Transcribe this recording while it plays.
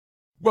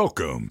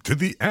Welcome to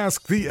the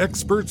Ask the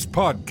Experts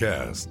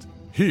podcast.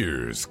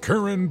 Here's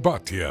Karan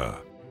Bhatia.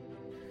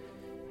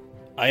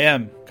 I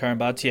am Karan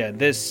Bhatia.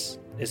 This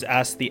is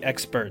Ask the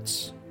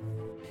Experts.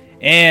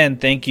 And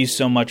thank you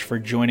so much for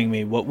joining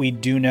me. What we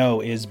do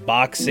know is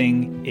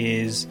boxing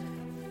is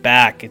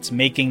back. It's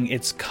making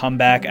its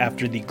comeback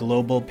after the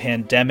global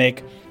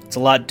pandemic. It's a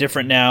lot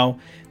different now.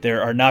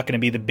 There are not going to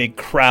be the big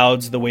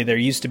crowds the way there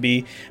used to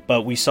be,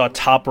 but we saw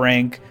Top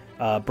Rank,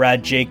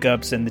 Brad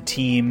Jacobs and the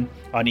team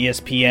on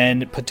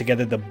ESPN put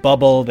together the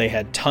bubble. They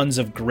had tons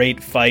of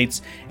great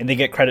fights, and they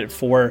get credit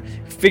for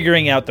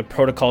figuring out the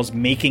protocols,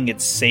 making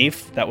it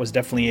safe. That was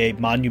definitely a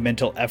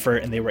monumental effort,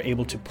 and they were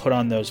able to put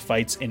on those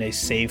fights in a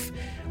safe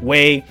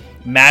way.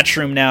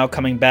 Matchroom now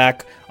coming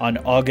back on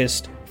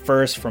August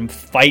 1st from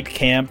Fight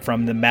Camp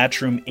from the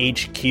Matchroom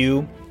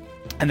HQ.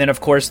 And then,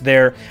 of course,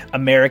 their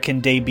American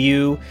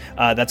debut,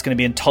 that's going to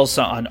be in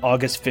Tulsa on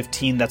August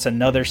 15. That's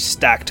another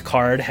stacked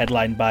card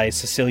headlined by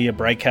Cecilia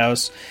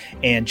Breikhaus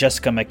and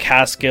Jessica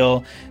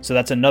McCaskill. So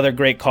that's another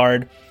great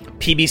card.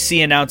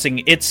 PBC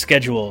announcing its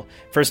schedule,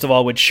 first of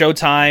all, with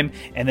Showtime,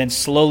 and then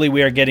slowly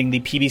we are getting the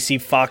PBC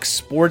Fox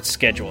Sports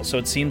schedule. So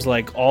it seems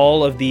like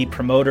all of the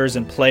promoters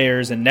and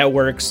players and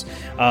networks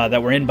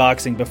that were in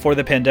boxing before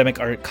the pandemic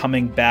are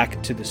coming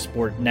back to the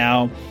sport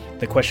now.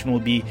 The question will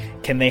be,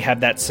 can they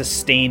have that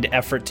sustained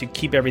effort to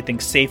keep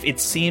everything safe? It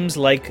seems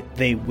like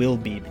they will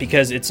be,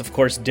 because it's, of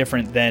course,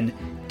 different than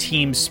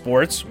team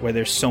sports where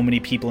there's so many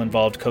people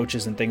involved,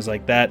 coaches and things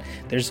like that.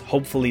 There's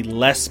hopefully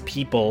less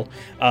people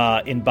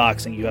in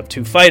boxing. You have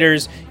two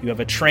fighters, you have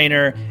a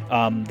trainer.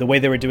 The way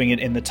they were doing it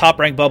in the Top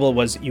Rank bubble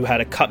was you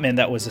had a cutman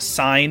that was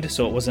assigned,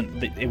 so it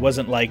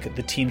wasn't like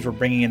the teams were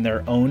bringing in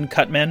their own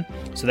cutmen.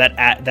 So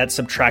that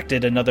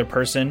subtracted another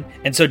person,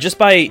 and so just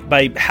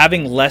by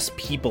having less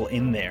people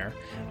in there,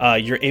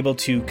 you're able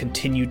to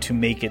continue to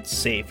make it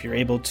safe. You're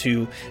able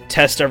to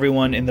test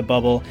everyone in the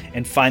bubble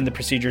and find the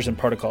procedures and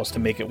protocols to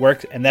make it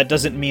work. And that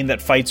doesn't mean that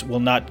fights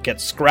will not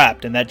get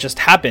scrapped. And that just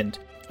happened,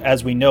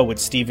 as we know, with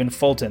Stephen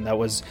Fulton. That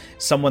was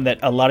someone that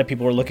a lot of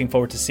people were looking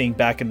forward to seeing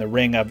back in the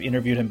ring. I've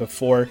interviewed him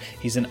before.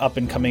 He's an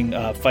up-and-coming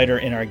fighter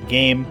in our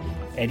game.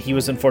 And he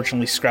was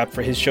unfortunately scrapped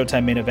for his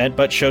Showtime main event,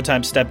 but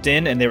Showtime stepped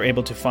in and they were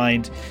able to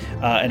find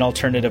an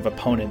alternative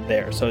opponent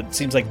there. So it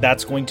seems like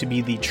that's going to be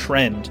the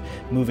trend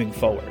moving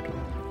forward.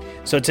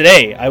 So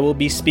today, I will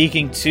be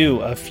speaking to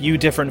a few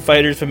different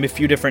fighters from a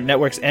few different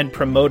networks and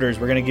promoters.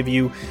 We're going to give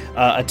you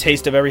a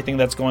taste of everything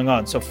that's going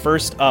on. So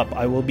first up,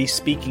 I will be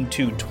speaking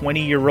to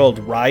 20-year-old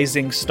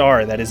rising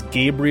star. That is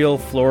Gabriel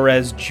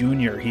Flores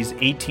Jr. He's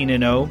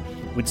 18-0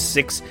 with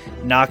 6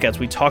 knockouts.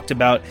 We talked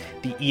about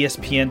the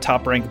ESPN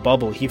Top Rank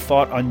bubble. He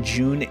fought on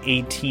June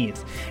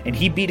 18th, and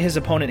he beat his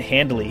opponent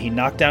handily. He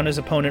knocked down his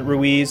opponent,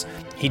 Ruiz.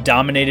 He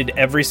dominated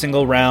every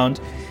single round.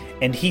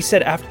 And he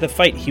said after the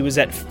fight, he was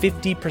at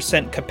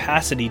 50%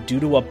 capacity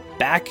due to a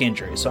back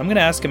injury. So I'm going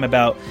to ask him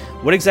about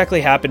what exactly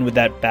happened with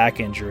that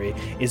back injury.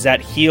 Is that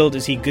healed?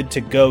 Is he good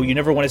to go? You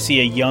never want to see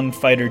a young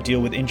fighter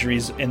deal with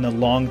injuries in the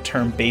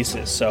long-term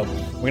basis. So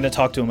we're going to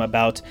talk to him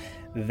about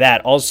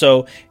that.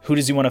 Also, who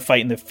does he want to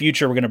fight in the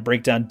future? We're going to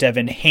break down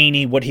Devin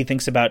Haney, what he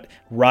thinks about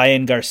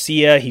Ryan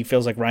Garcia. He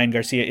feels like Ryan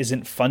Garcia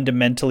isn't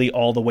fundamentally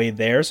all the way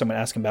there. So I'm going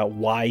to ask him about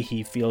why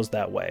he feels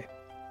that way.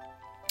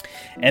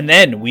 And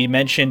then we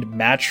mentioned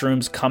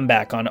Matchroom's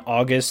comeback on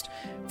August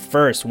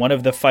 1st. One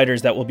of the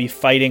fighters that will be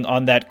fighting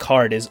on that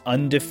card is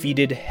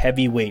undefeated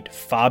heavyweight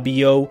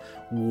Fabio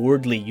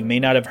Wardley. You may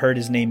not have heard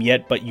his name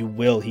yet, but you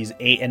will. He's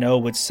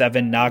 8-0 with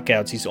 7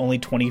 knockouts. He's only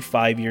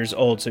 25 years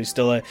old, so he's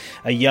still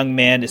a young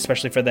man,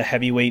 especially for the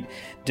heavyweight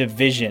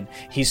division.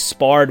 He's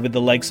sparred with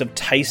the likes of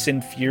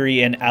Tyson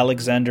Fury and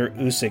Alexander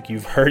Usyk.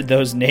 You've heard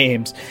those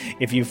names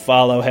if you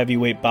follow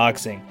heavyweight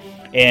boxing.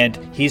 And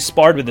he's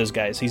sparred with those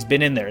guys. He's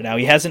been in there. Now,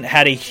 he hasn't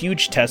had a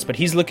huge test, but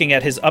he's looking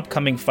at his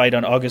upcoming fight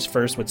on August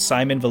 1st with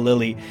Simon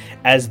Vallily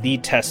as the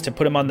test to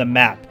put him on the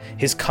map,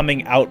 his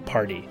coming out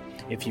party,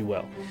 if you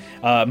will.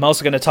 I'm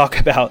also going to talk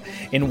about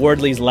in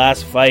Wardley's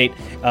last fight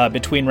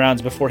between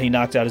rounds before he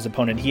knocked out his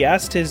opponent. He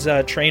asked his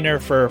trainer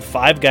for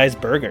Five Guys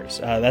burgers.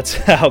 That's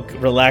how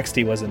relaxed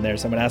he was in there.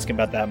 So I'm going to ask him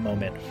about that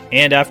moment.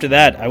 And after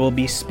that, I will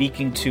be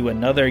speaking to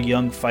another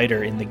young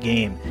fighter in the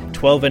game,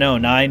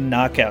 12-0, 9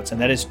 knockouts, and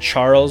that is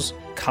Charles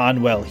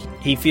Conwell.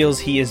 He feels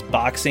he is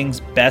boxing's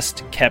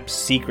best kept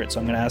secret. So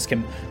I'm going to ask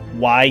him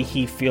why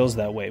he feels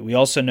that way. We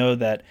also know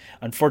that,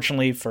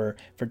 unfortunately for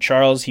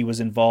Charles, he was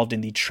involved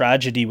in the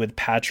tragedy with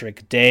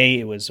Patrick Day.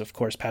 It was, of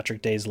course,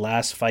 Patrick Day's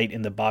last fight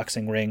in the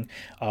boxing ring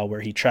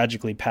where he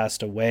tragically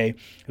passed away.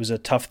 It was a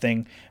tough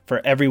thing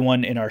for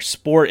everyone in our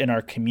sport, in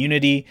our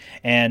community,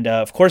 and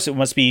of course, it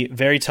must be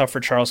very tough for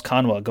Charles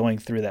Conwell going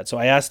through that. So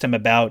I asked him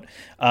about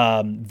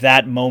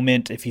that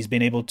moment, if he's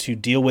been able to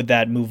deal with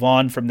that, move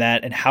on from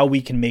that, and how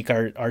we can make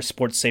our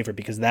sport safer,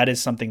 because that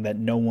is something that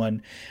no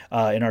one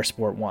in our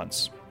sport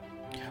wants.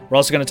 We're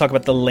also going to talk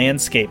about the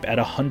landscape at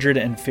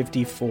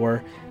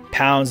 154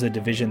 pounds, the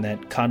division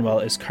that Conwell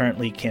is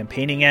currently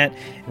campaigning at.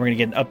 And we're going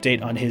to get an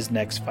update on his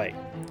next fight.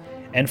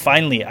 And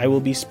finally, I will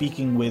be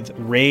speaking with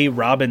Ray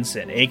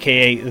Robinson,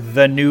 aka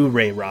the new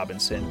Ray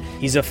Robinson.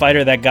 He's a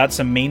fighter that got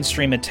some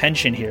mainstream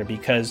attention here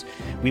because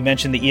we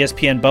mentioned the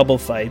ESPN bubble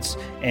fights,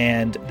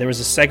 and there was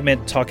a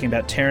segment talking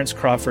about Terrence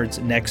Crawford's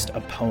next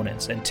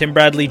opponents. And Tim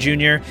Bradley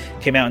Jr.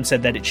 came out and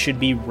said that it should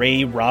be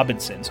Ray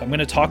Robinson. So I'm going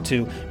to talk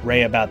to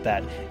Ray about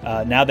that.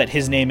 Now that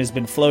his name has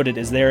been floated,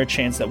 is there a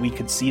chance that we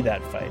could see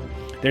that fight?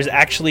 There's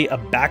actually a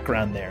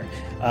background there.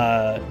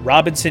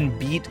 Robinson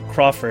beat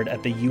Crawford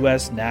at the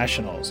U.S.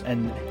 Nationals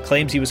and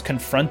claims he was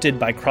confronted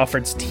by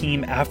Crawford's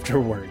team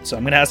afterwards. So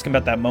I'm going to ask him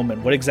about that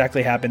moment, what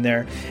exactly happened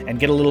there, and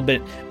get a little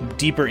bit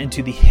deeper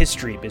into the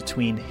history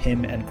between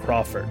him and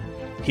Crawford.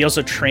 He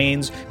also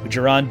trains with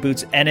Jaron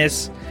Boots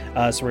Ennis,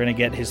 so we're going to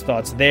get his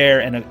thoughts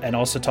there and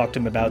also talk to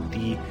him about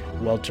the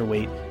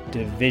welterweight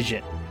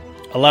division.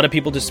 A lot of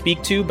people to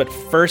speak to, but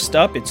first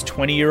up, it's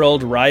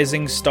 20-year-old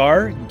rising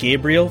star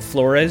Gabriel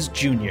Flores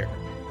Jr.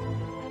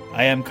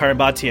 I am Karan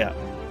Bhatia,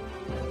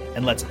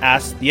 and let's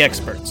ask the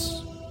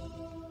experts.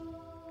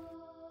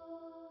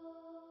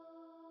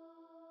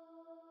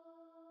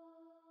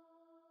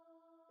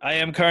 I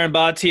am Karan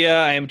Bhatia.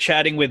 I am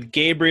chatting with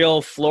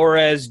Gabriel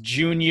Flores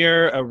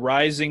Jr., a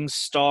rising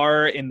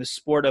star in the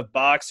sport of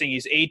boxing.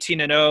 He's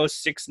 18-0,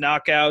 6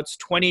 knockouts,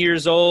 20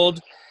 years old,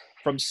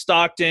 from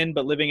Stockton,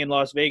 but living in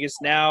Las Vegas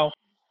now.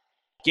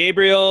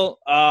 Gabriel,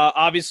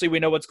 obviously we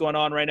know what's going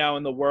on right now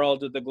in the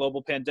world with the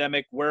global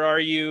pandemic. Where are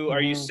you? Are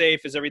you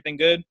safe? Is everything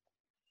good?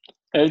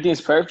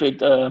 Everything's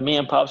perfect. Me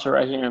and Pops are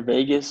right here in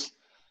Vegas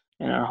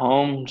in our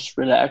home, just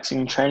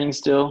relaxing, training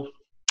still,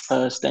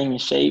 staying in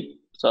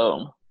shape.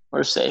 So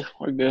we're safe.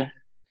 We're good.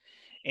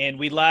 And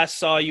we last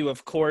saw you,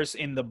 of course,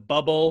 in the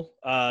bubble,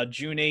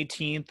 June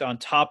 18th on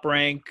Top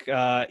Rank,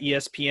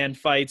 ESPN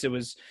fights. It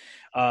was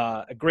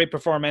a great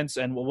performance,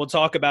 and we'll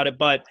talk about it.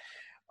 But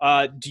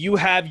do you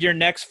have your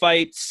next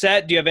fight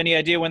set? Do you have any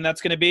idea when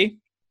that's going to be?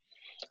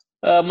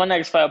 My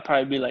next fight will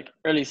probably be like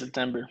early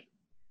September,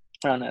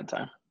 around that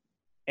time.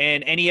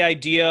 And any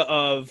idea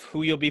of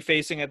who you'll be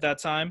facing at that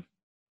time?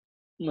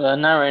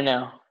 Not right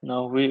now.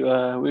 No, we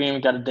ain't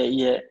even got a date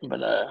yet, but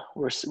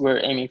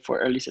we're aiming for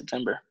early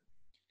September.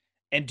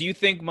 And do you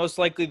think most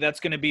likely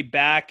that's going to be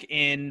back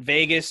in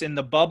Vegas in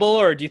the bubble,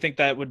 or do you think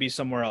that would be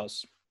somewhere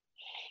else?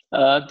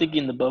 I'm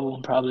thinking the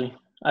bubble probably.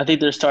 I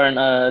think they're starting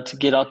to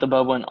get out the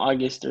bubble in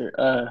August,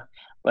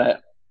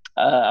 but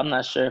I'm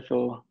not sure if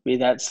it'll be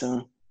that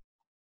soon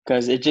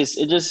because it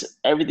just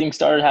everything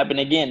started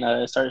happening again.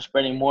 It started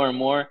spreading more and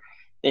more.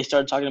 They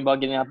started talking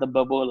about getting out the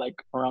bubble like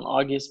around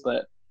August,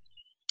 but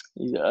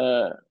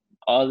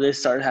all this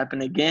started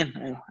happening again.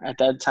 And at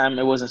that time,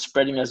 it wasn't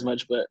spreading as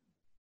much, but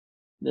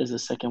there's a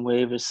second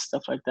wave of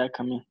stuff like that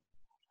coming.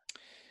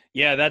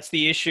 Yeah, that's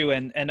the issue.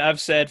 And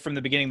I've said from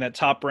the beginning that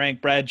Top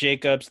Rank, Brad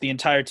Jacobs, the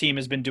entire team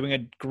has been doing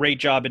a great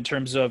job in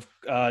terms of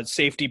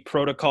safety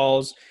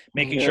protocols,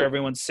 making sure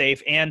everyone's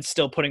safe and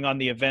still putting on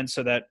the event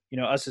so that,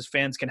 us as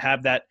fans can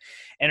have that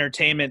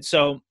entertainment.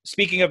 So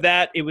speaking of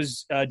that, it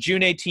was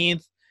June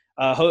 18th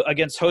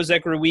against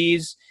Jose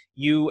Ruiz.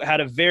 You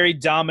had a very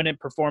dominant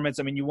performance.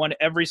 I mean, you won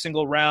every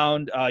single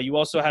round. You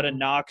also had a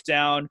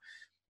knockdown.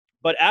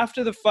 But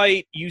after the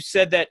fight, you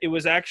said that it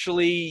was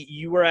actually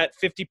you were at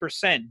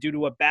 50% due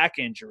to a back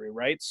injury,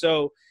 right?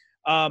 So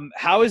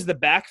how is the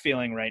back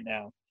feeling right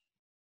now?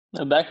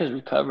 The back is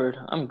recovered.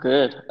 I'm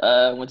good.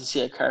 Went to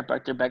see a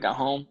chiropractor back at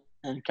home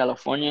in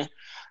California.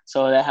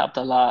 So that helped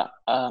a lot,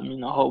 a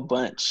whole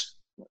bunch.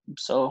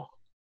 So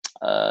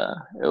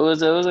it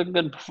was a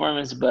good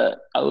performance, but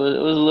it was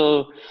a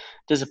little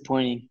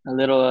disappointing, a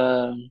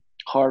little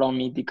hard on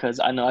me because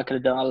I know I could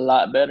have done a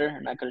lot better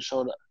and I could have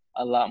showed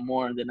a lot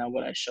more than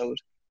what I showed.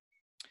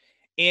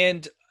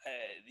 And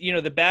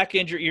the back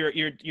injury,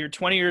 you're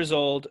 20 years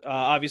old.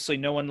 Obviously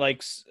no one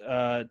likes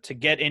to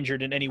get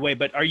injured in any way,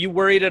 but are you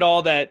worried at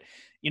all that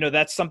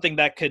that's something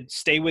that could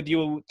stay with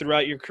you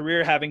throughout your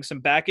career, having some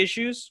back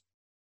issues?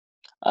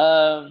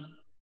 I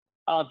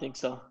don't think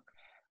so.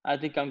 I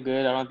think I'm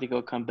good. I don't think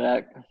it'll come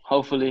back,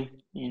 hopefully,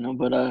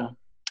 but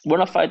we're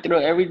gonna fight through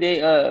it every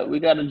day. We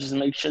gotta just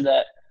make sure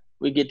that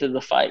we get to the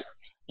fight.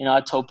 I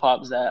told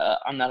Pops that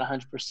I'm not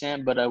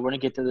 100%, but we're gonna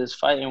get to this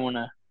fight and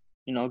wanna,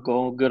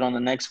 go good on the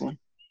next one.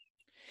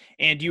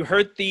 And you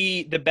hurt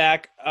the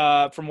back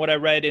from what I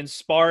read in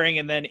sparring,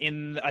 and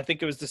then I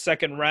think it was the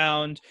second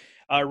round,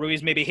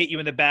 Ruiz maybe hit you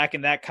in the back,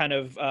 and that kind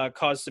of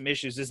caused some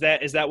issues. Is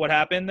that what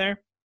happened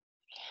there?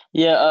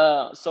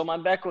 Yeah. So my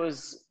back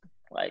was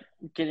like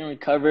getting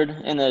recovered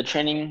in the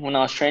training when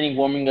I was training,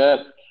 warming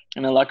up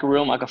in the locker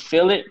room. I could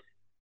feel it,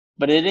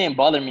 but it didn't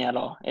bother me at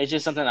all. It's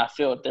just something I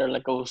felt there,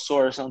 like it was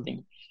sore or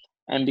something.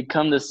 And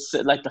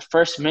the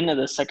first minute of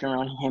the second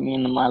round, he hit me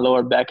in my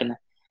lower back and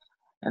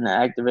I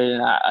activated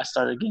and I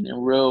started getting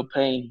real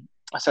pain.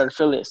 I started to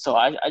feel it. So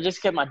I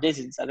just kept my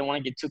distance. I didn't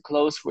want to get too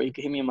close where he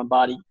could hit me in my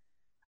body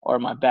or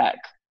my back.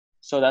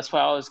 So that's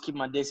why I always keep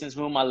my distance,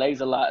 move my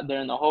legs a lot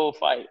during the whole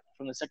fight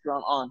from the second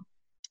round on.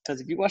 Because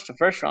if you watch the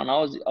first round, I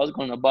was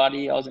going to the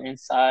body, I was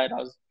inside, I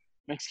was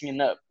mixing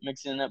it up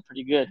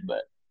pretty good.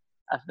 But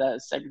after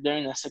that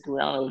during that second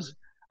round,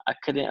 I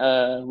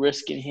couldn't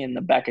risk getting hit in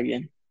the back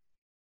again.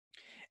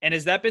 And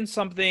has that been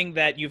something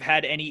that you've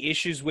had any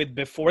issues with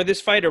before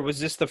this fight, or was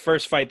this the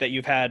first fight that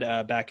you've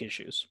had back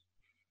issues?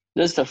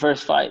 This is the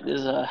first fight.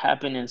 This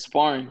happened in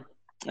sparring.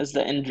 This is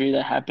the injury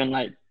that happened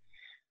like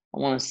I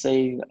want to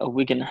say a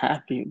week and a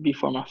half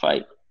before my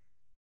fight.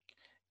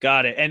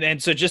 Got it.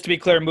 And so just to be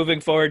clear, moving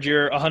forward,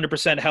 you're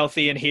 100%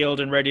 healthy and healed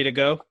and ready to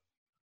go?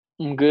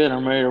 I'm good.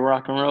 I'm ready to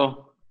rock and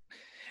roll.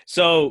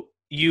 So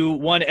you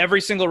won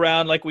every single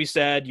round, like we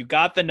said. You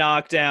got the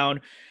knockdown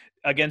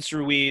against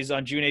Ruiz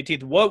on June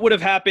 18th. What would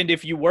have happened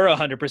if you were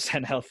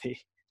 100% healthy?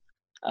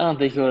 I don't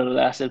think he would have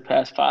lasted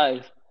past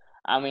 5.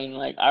 I mean,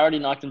 like I already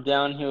knocked him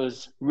down. He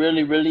was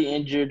really, really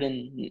injured,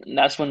 and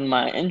that's when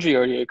my injury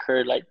already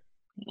occurred. Like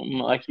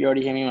he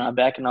already hit me in my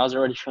back, and I was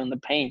already feeling the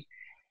pain.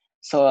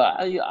 So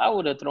I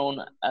would have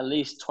thrown at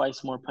least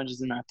twice more punches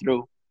than I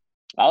threw.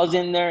 I was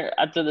in there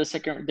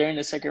during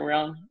the second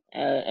round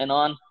and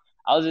on.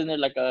 I was in there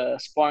like a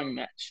sparring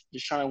match,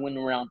 just trying to win the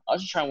round. I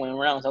was just trying to win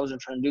rounds. I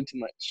wasn't trying to do too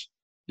much,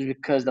 just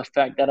because the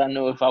fact that I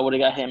knew if I would have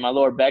got hit in my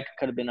lower back, it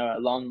could have been a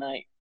long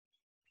night.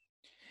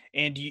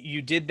 And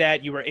you did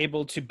that. You were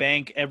able to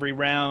bank every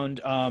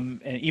round,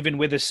 and even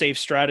with a safe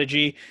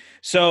strategy.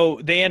 So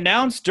they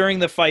announced during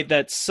the fight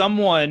that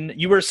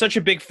you were such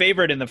a big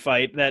favorite in the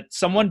fight that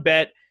someone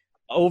bet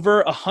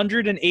over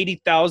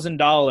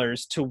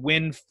 $180,000 to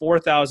win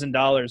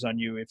 $4,000 on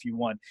you if you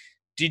won.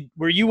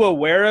 Were you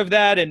aware of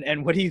that,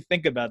 and what do you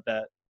think about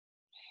that?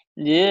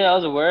 Yeah, I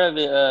was aware of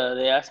it.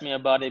 They asked me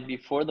about it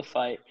before the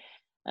fight,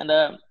 and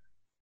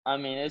I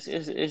mean,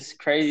 it's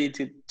crazy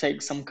to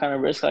take some kind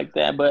of risk like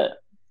that. But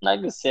like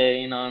I say,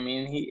 you know, what I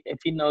mean, if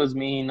he knows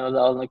me, he knows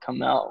I was gonna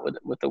come out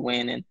with a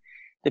win, and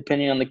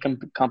depending on the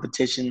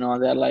competition and all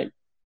that, like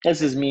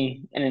this is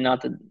me in and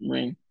out the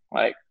ring,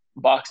 like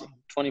boxing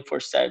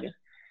 24/7.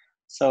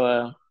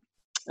 So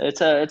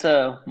it's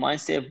a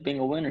mindset of being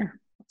a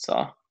winner. That's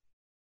all.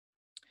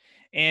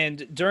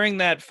 And during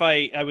that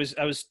fight, I was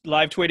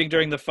live tweeting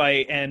during the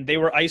fight, and they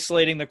were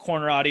isolating the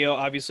corner audio.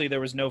 Obviously,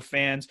 there was no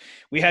fans.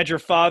 We had your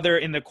father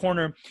in the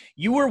corner.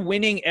 You were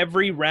winning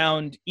every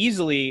round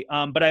easily,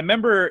 but I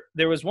remember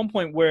there was one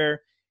point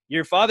where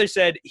your father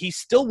said he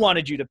still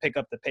wanted you to pick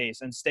up the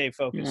pace and stay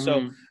focused.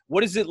 So,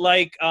 what is it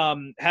like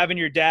having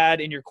your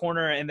dad in your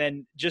corner, and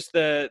then just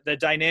the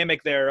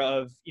dynamic there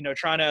of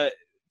trying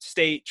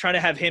to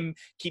have him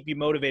keep you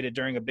motivated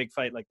during a big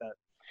fight like that?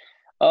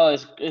 Oh,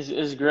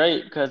 it's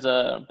great because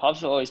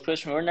Pops will always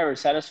push me. We're never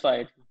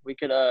satisfied. We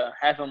could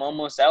have him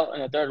almost out in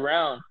the third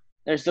round.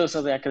 There's still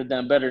something I could have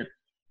done better.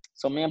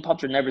 So me and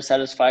Pops are never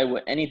satisfied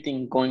with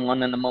anything going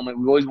on in the moment.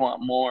 We always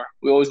want more.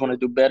 We always want to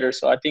do better.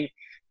 So I think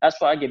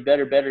that's why I get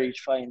better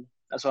each fight. And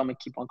that's why I'm gonna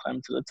keep on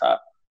climbing to the top.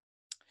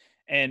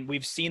 And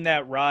we've seen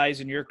that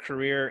rise in your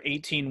career,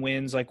 18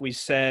 wins, like we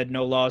said,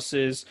 no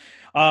losses.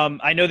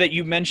 I know that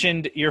you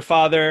mentioned your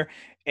father.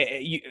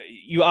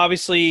 You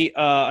obviously,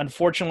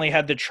 unfortunately,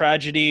 had the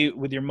tragedy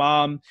with your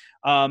mom.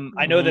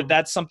 I know that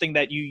that's something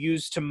that you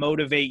use to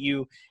motivate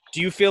you.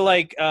 Do you feel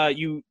like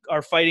you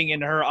are fighting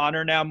in her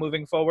honor now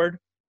moving forward?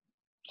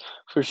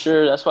 For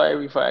sure. That's why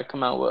every fight I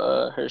come out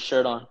with her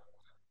shirt on.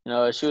 You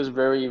know, she was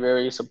very,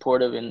 very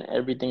supportive in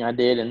everything I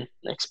did, and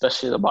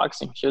especially the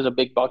boxing. She was a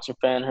big boxing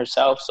fan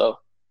herself, so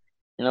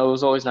it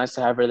was always nice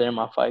to have her there in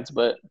my fights.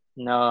 But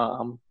now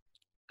I'm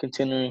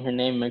continuing her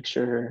name, make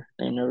sure her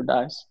name never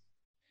dies.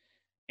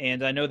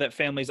 And I know that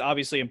family is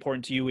obviously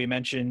important to you. We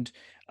mentioned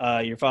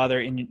your father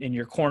in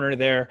your corner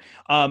there.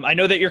 I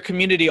know that your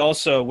community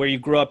also, where you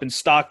grew up in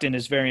Stockton,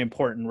 is very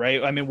important,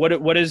 right? I mean,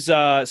 what does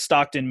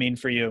Stockton mean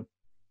for you?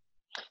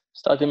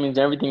 Stockton means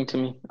everything to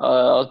me. I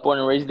was born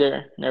and raised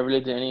there. Never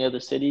lived in any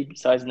other city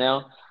besides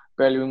now.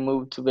 Barely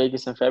moved to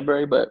Vegas in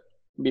February, but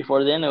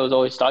before then, it was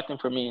always Stockton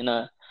for me. And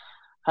I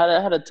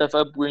had a tough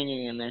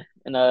upbringing in there.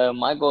 And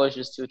my goal is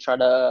just to try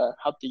to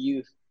help the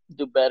youth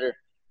do better.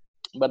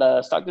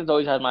 But Stockton's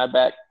always had my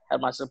back,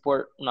 had my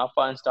support when I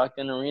fought in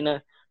Stockton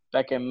Arena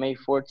back in May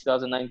 4th,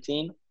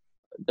 2019.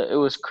 It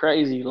was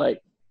crazy.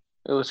 Like,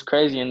 it was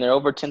crazy in there.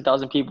 Over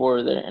 10,000 people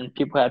were there, and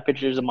people had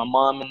pictures of my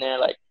mom in there.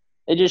 Like,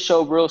 they just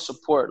showed real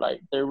support.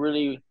 Like, they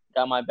really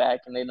got my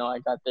back, and they know I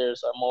got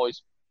theirs. So I'm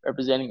always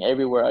representing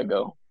everywhere I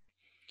go.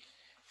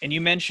 And you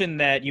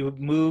mentioned that you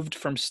moved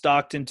from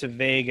Stockton to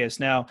Vegas.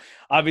 Now,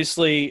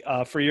 obviously,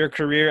 for your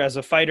career as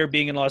a fighter,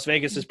 being in Las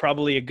Vegas is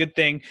probably a good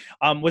thing.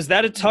 Was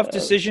that a tough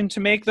decision to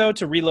make, though,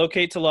 to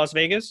relocate to Las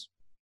Vegas?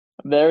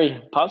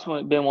 Very. Pop's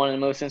been wanting to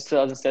move since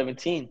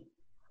 2017.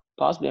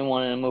 Pop's been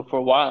wanting to move for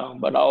a while,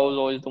 but I was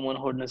always the one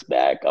holding us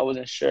back. I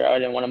wasn't sure. I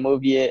didn't want to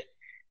move yet.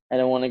 I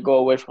didn't want to go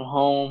away from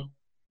home.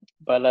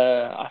 But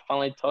I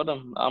finally told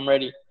him I'm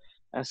ready.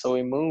 And so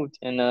we moved.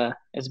 And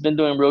it's been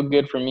doing real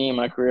good for me in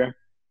my career.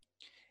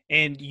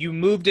 And you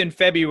moved in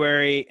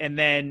February, and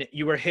then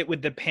you were hit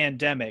with the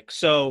pandemic.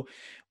 So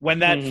when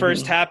that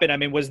first happened, I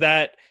mean, was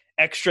that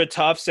extra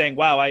tough saying,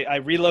 wow, I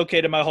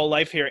relocated my whole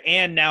life here,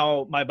 and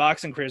now my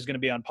boxing career is going to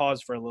be on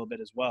pause for a little bit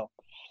as well?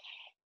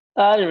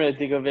 I didn't really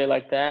think of it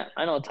like that.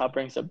 I know Top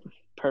Rank's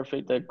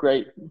a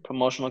great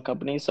promotional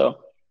company. So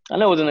I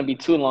know it was going to be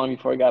too long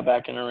before I got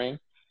back in the ring.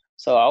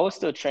 So I was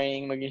still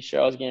training, making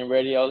sure I was getting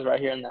ready. I was right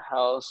here in the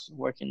house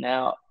working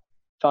out.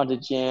 Found a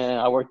gym.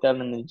 I worked out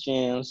in the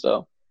gym,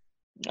 so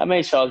I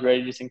made sure I was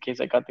ready just in case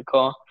I got the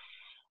call.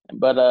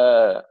 But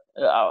the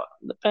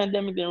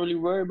pandemic didn't really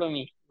worry about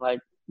me. Like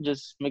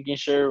just making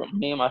sure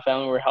me and my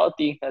family were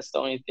healthy. That's the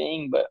only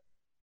thing. But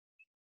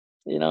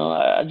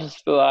I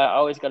just feel I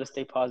always got to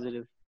stay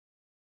positive.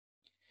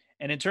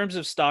 And in terms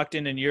of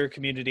Stockton and your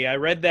community, I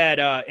read that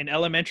in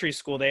elementary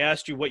school they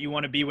asked you what you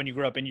want to be when you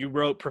grow up, and you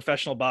wrote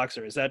professional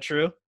boxer. Is that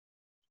true?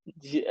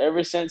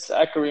 Ever since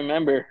I could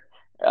remember,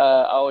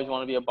 I always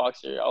wanted to be a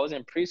boxer. I was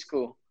in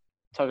preschool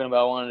talking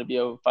about wanting to be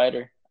a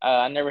fighter.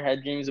 I never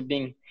had dreams of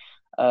being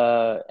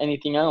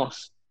anything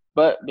else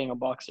but being a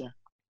boxer.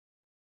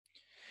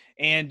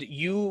 And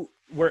you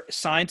were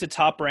signed to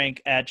Top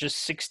Rank at just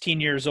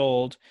 16 years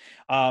old.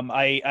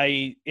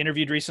 I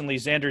interviewed recently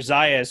Xander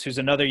Zayas, who's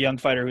another young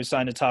fighter who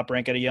signed to Top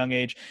Rank at a young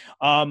age.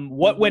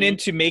 What went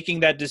into making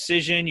that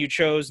decision? You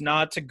chose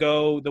not to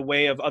go the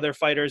way of other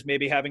fighters,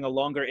 maybe having a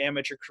longer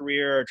amateur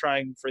career or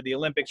trying for the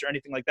Olympics or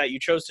anything like that. You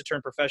chose to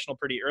turn professional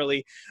pretty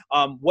early.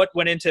 What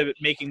went into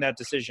making that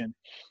decision?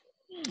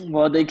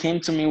 Well, they came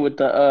to me with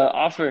the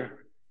offer.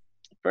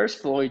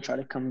 First, Floyd tried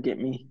to come get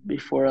me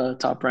before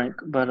Top Rank,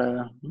 but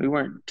we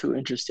weren't too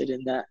interested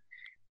in that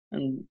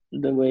and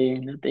the way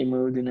that they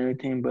moved and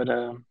everything. But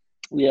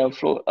yeah,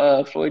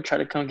 Floyd tried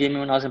to come get me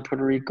when I was in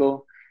Puerto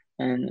Rico,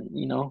 and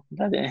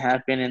that didn't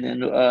happen.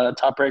 And then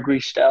Top Rank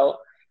reached out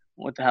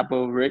with the help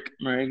of Rick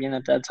Merrigan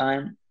at that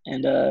time,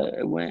 and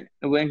it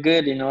went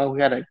good.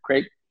 We had a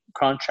great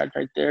contract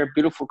right there,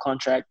 beautiful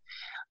contract.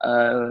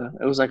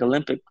 It was like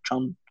Olympic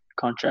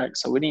contract,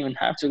 so we didn't even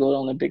have to go to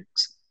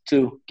Olympics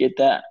to get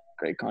that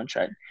great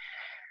contract.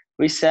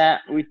 We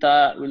sat, we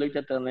thought, we looked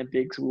at the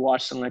Olympics, we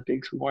watched the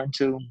Olympics. We weren't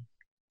too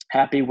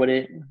happy with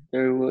it.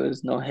 There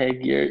was no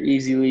headgear,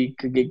 easily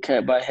could get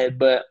cut by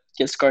headbutt,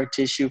 get scar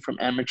tissue from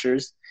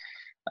amateurs.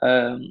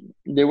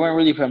 They weren't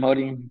really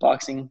promoting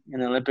boxing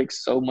in the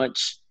Olympics so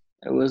much.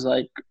 It was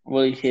like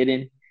really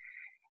hidden.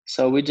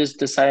 So we just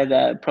decided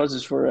that pros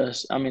is for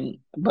us. I mean,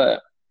 but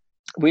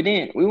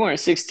we weren't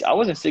 16. I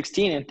wasn't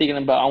 16 and thinking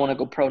about I want to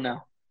go pro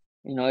now.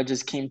 It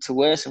just came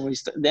to us, and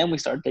then we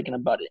started thinking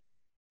about it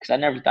because I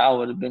never thought I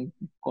would have been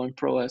going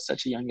pro at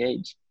such a young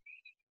age.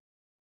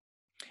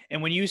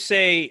 And when you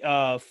say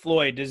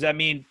Floyd, does that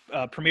mean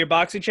Premier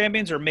Boxing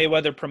Champions or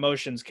Mayweather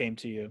Promotions came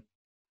to you?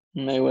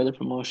 Mayweather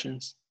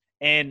Promotions.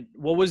 And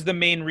what was the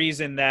main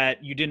reason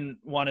that you didn't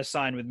want to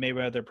sign with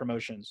Mayweather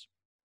Promotions?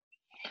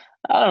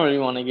 I don't really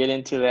want to get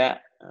into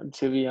that,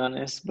 to be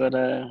honest. But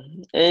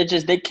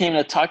they came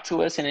to talk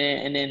to us, and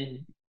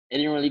then it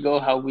didn't really go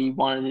how we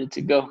wanted it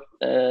to go.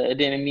 It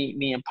didn't meet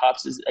me and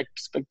Pops'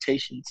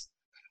 expectations.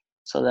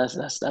 So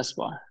that's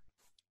why.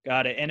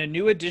 Got it. And a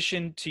new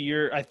addition to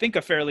your, I think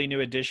a fairly new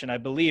addition, I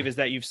believe, is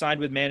that you've signed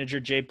with manager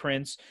Jay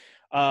Prince.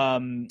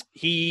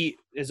 He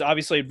is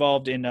obviously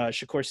involved in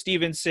Shakur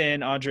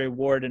Stevenson, Andre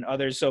Ward, and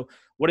others. So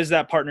what has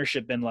that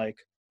partnership been like?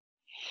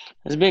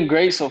 It's been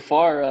great so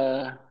far.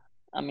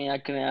 I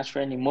couldn't ask for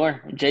any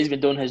more. Jay's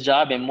been doing his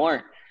job and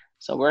more.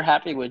 So we're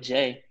happy with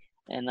Jay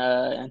and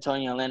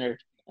Antonio Leonard.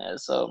 We're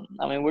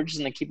just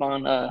going to keep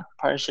on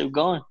partnership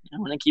going.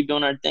 And we're going to keep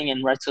doing our thing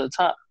and right to the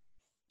top.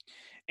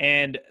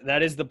 And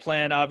that is the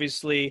plan,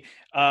 obviously.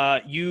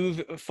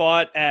 You've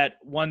fought at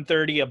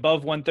 130,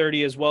 above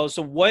 130 as well.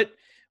 So what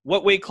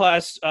weight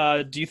class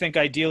do you think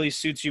ideally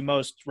suits you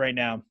most right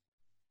now?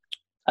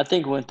 I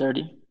think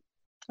 130,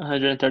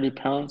 130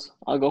 pounds.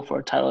 I'll go for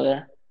a title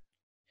there.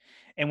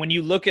 And when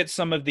you look at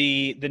some of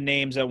the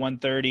names at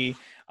 130,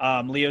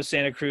 Leo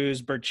Santa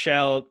Cruz,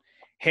 Burchelt,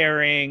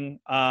 Herring,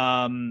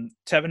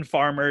 Tevin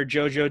Farmer,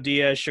 Jojo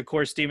Diaz,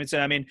 Shakur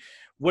Stevenson.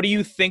 What do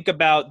you think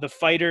about the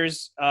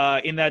fighters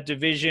in that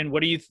division?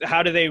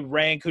 How do they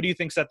rank? Who do you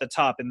think's at the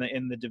top in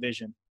the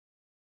division?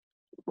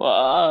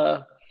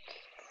 Well,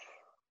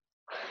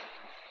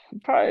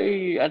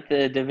 probably at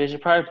the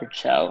division, probably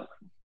Burchelt.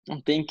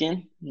 I'm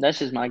thinking that's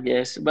just my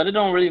guess, but it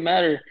don't really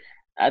matter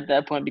at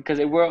that point because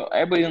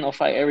everybody's gonna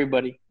fight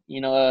everybody.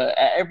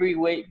 At every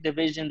weight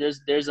division, there's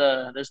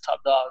top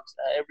dogs.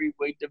 At every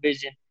weight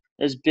division,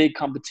 there's big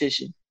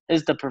competition.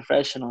 It's the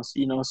professionals,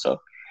 so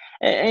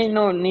ain't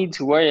no need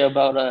to worry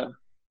about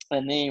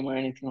a name or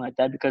anything like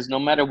that because no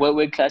matter what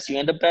weight class you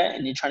end up at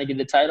and you're trying to get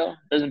the title,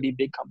 there's gonna be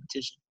big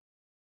competition.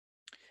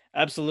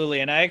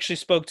 Absolutely. And I actually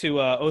spoke to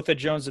Otha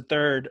Jones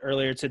III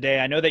earlier today.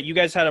 I know that you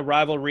guys had a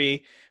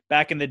rivalry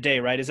back in the day,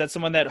 right? Is that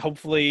someone that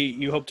hopefully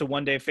you hope to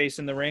one day face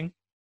in the ring?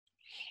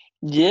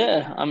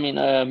 Yeah, me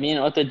and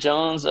Otha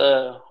Jones,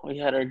 we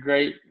had our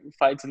great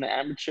fights in the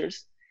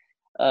amateurs.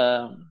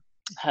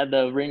 Had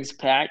the rings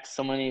packed,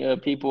 so many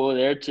people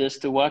there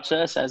just to watch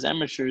us as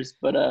amateurs.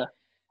 But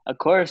of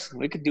course,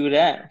 we could do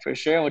that for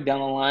sure. We're down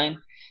the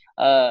line.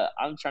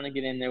 I'm trying to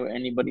get in there with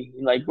anybody.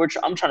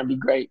 I'm trying to be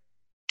great,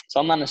 so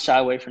I'm not gonna shy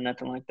away from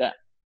nothing like that.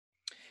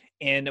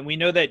 And we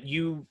know that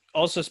you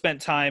also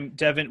spent time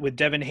with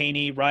Devin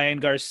Haney, Ryan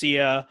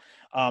Garcia,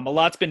 A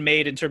lot's been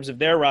made in terms of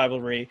their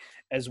rivalry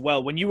as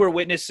well. When you were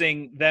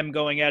witnessing them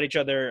going at each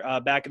other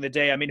back in the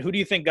day, I mean, who do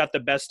you think got the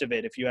best of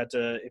it? If you had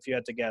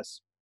to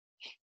guess.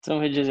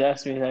 Somebody just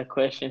asked me that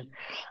question.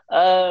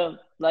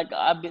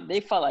 They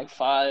fought like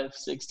 5,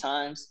 6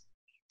 times.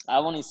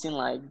 I've only seen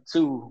like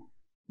two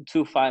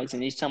fights,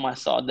 and each time I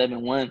saw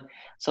Devin win.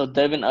 So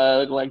Devin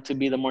looked like to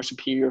be the more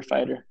superior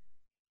fighter.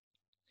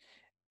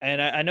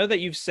 And I know that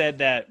you've said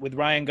that with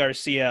Ryan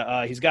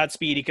Garcia, he's got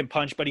speed, he can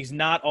punch, but he's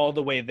not all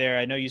the way there.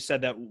 I know you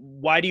said that.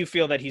 Why do you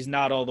feel that he's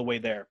not all the way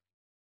there?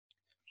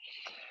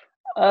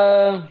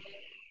 I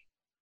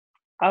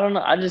don't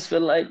know. I just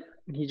feel like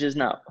he's just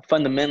not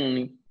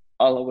fundamentally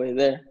all the way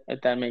there.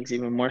 If that makes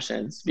even more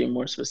sense, being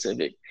more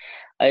specific.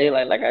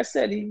 Like I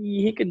said,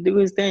 he could do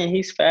his thing.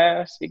 He's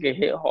fast. He could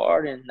hit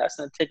hard, and that's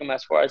gonna take him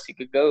as far as he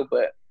could go.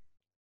 But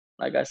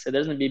like I said,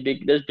 there's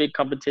big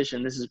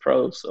competition. This is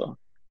pro, so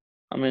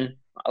I mean,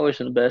 I wish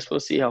him the best. We'll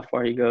see how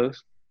far he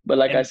goes. But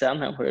like I said, I'm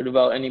not worried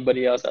about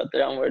anybody else out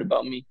there. I'm worried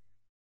about me.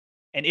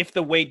 And if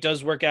the weight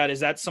does work out,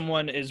 is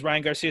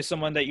Ryan Garcia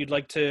someone that you'd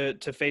like to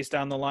face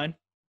down the line?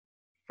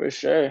 For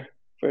sure.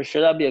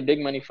 That'd be a big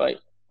money fight.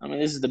 I mean,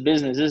 this is the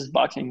business. This is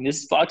boxing.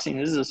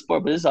 This is a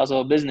sport, but this is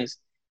also a business.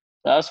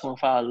 So that's one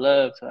fight I'd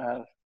love to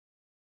have.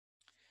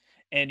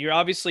 And you're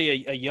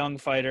obviously a young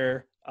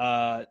fighter,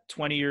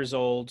 20 years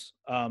old,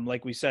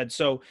 like we said.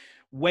 So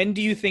when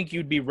do you think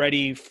you'd be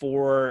ready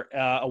for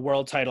a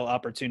world title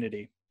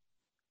opportunity?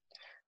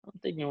 I'm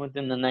thinking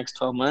within the next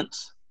 12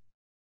 months.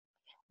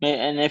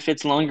 And if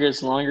it's longer,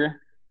 it's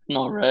longer.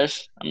 No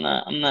rush. I'm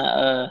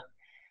not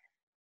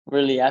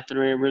really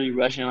after it, really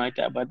rushing like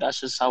that. But that's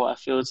just how I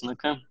feel it's gonna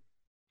come.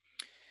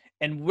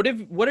 And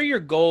what are your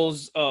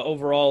goals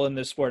overall in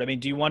this sport? I mean,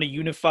 do you want to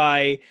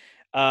unify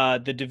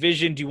the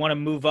division? Do you want to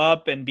move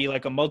up and be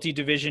like a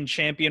multi-division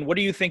champion? What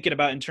are you thinking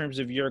about in terms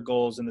of your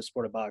goals in the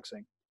sport of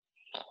boxing?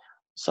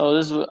 So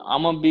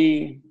I'm gonna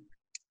be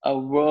a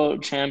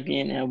world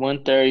champion at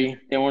 130.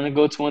 They want to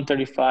go to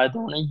 135. They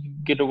want to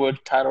get a world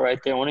title right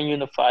there. They want to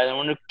unify. They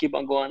want to keep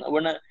on going.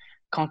 We're not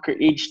conquer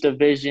each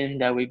division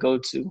that we go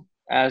to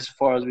as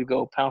far as we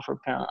go pound for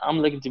pound. I'm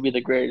looking to be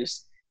the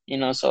greatest,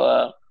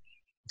 so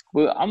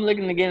I'm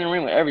looking to get in the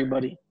ring with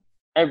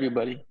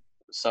everybody.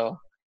 So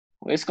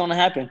it's going to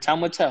happen.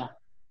 Time will tell.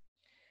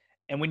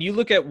 And when you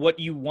look at what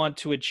you want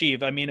to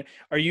achieve, I mean,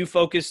 are you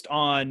focused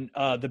on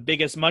the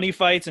biggest money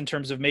fights in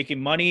terms of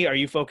making money? Are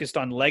you focused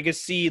on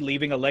legacy,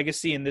 leaving a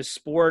legacy in this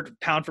sport,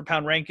 pound for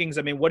pound rankings?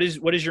 I mean, what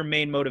is your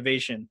main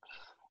motivation?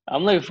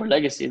 I'm looking for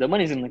legacy. The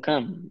money's going to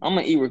come. I'm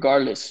going to eat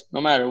regardless,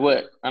 no matter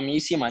what. I mean, you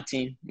see my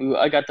team.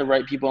 I got the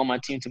right people on my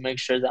team to make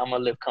sure that I'm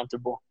going to live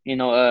comfortable.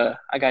 I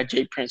got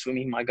Jay Prince with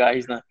me, my guy.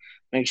 He's going to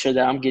make sure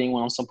that I'm getting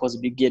what I'm supposed to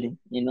be getting.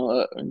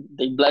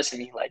 They blessing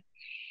me. Like,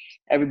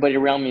 everybody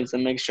around me is to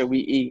make sure we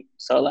eat.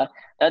 So like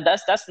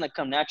that's going to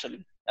come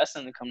naturally.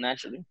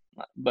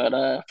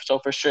 But so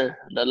for sure,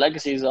 the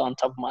legacy is on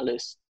top of my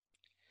list.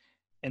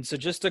 And so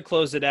just to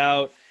close it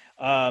out,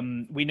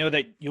 we know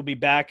that you'll be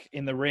back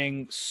in the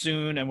ring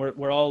soon, and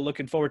we're all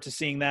looking forward to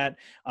seeing that,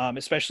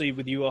 especially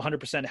with you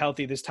 100%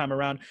 healthy this time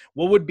around.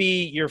 What would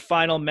be your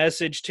final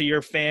message to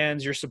your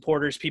fans, your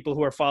supporters, people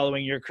who are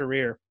following your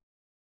career?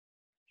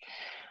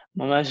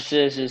 My message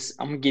is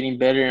just I'm getting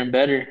better and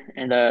better,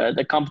 and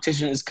the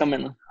competition is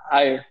coming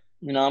higher.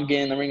 I'm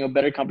getting in the ring with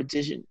better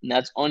competition, and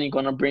that's only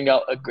going to bring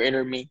out a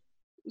greater me.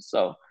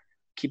 So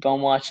keep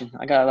on watching.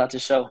 I got a lot to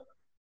show.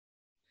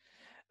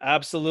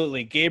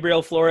 Absolutely.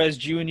 Gabriel Flores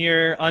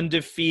Jr.,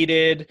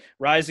 undefeated,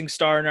 rising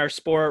star in our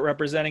sport,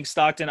 representing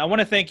Stockton. I want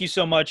to thank you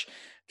so much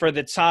for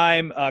the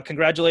time.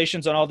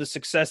 Congratulations on all the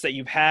success that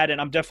you've had, and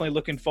I'm definitely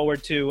looking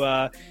forward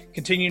to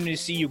continuing to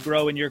see you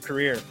grow in your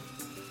career.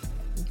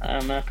 I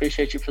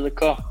appreciate you for the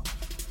call.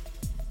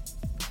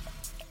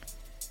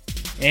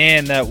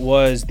 And that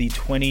was the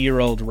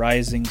 20-year-old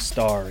rising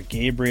star,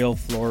 Gabriel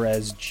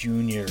Flores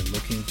Jr.,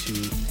 looking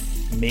to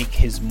make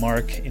his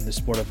mark in the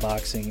sport of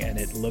boxing, and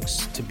it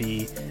looks to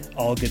be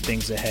all good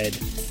things ahead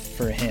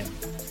for him.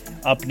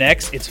 Up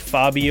next, it's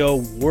Fabio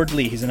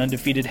Wardley. He's an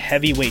undefeated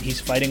heavyweight.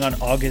 He's fighting on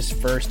August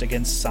 1st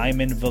against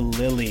Simon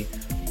Vallily.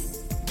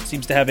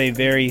 Seems to have a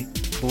very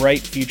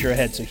bright future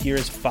ahead. So here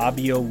is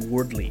Fabio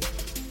Wardley.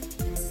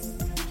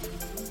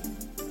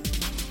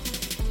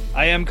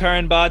 I am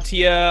Karan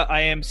Bhatia.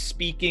 I am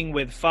speaking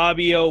with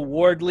Fabio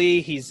Wardley.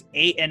 He's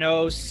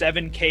 8-0,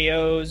 7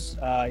 KOs.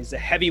 He's a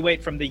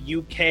heavyweight from the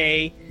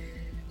UK.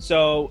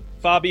 So,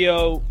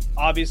 Fabio,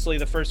 obviously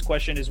the first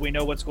question is, we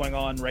know what's going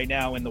on right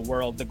now in the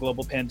world, the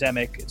global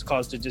pandemic. It's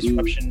caused a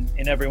disruption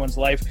in everyone's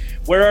life.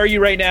 Where are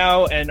you right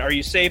now, and are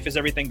you safe? Is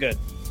everything good?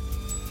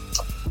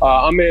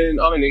 I'm in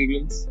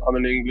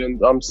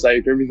England. I'm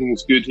safe.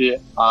 Everything's good here.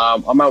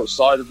 I'm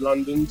outside of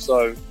London,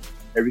 so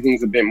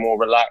everything's a bit more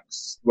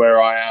relaxed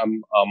where I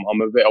am. I'm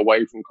a bit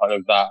away from kind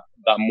of that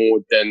more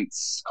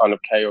dense kind of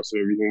chaos of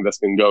everything that's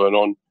been going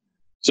on.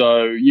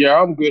 So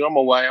yeah, I'm good. I'm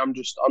away. I'm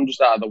just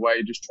out of the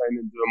way, just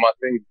training, doing my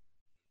thing.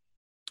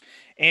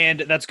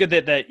 And that's good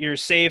that you're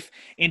safe.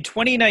 In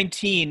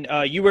 2019,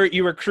 you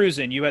were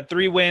cruising. You had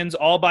 3 wins,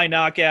 all by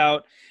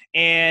knockout,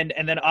 and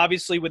then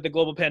obviously with the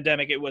global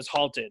pandemic, it was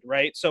halted,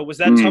 right? So was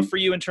that tough for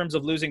you in terms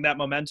of losing that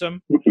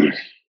momentum?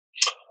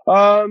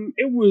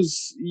 It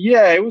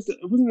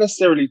wasn't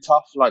necessarily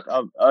tough. Like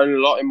I've earned a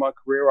lot in my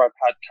career. I've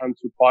had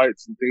cancelled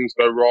fights and things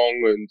go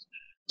wrong, and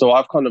so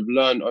I've kind of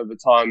learned over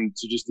time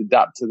to just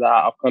adapt to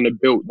that. I've kind of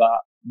built that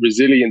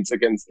resilience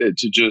against it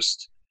to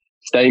just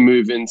stay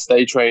moving,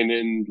 stay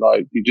training.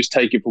 Like you just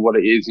take it for what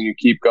it is and you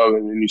keep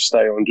going and you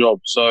stay on job.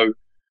 So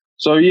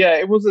yeah,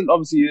 it wasn't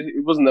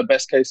the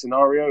best case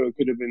scenario.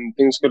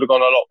 Things could have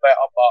gone a lot better,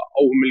 but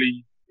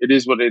ultimately it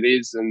is what it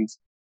is, and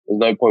there's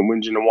no point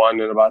whinging and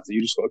whining about it.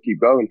 You just got to keep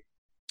going.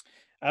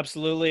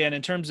 Absolutely. And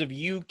in terms of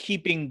you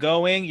keeping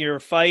going, your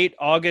fight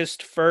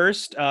August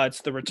 1st,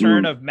 it's the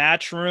return of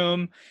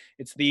Matchroom.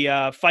 It's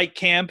the fight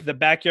camp, the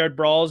backyard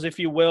brawls, if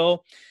you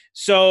will.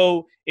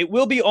 So it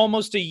will be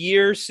almost a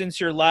year since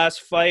your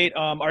last fight.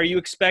 Are you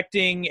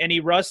expecting any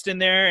rust in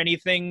there?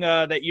 Anything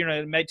that,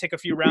 it might take a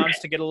few rounds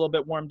to get a little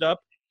bit warmed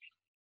up?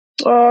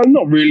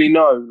 Not really,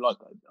 no. Like,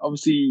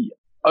 obviously,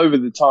 over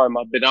the time,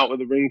 I've been out of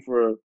the ring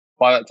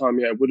by that time,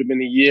 it would have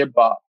been a year,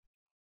 but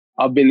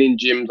I've been in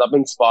gyms, I've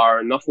been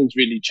sparring, nothing's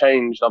really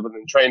changed other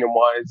than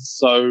training-wise.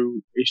 So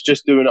it's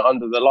just doing it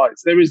under the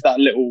lights. There is that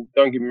little,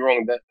 don't get me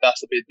wrong,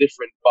 that's a bit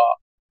different,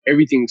 but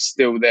everything's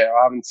still there.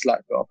 I haven't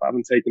slacked off. I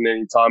haven't taken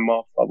any time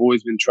off. I've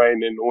always been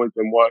training, always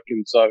been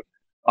working. So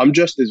I'm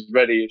just as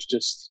ready. It's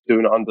just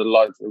doing it under the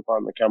lights in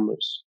front of the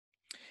cameras.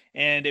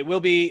 And it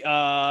will be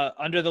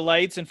under the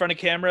lights in front of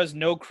cameras,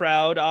 no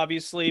crowd,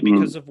 obviously,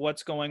 because of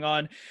what's going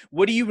on.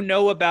 What do you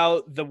know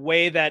about the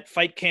way that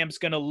fight camp's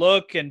going to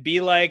look and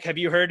be like? Have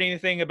you heard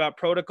anything about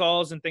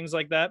protocols and things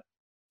like that?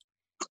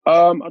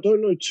 I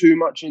don't know too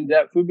much in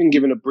depth. We've been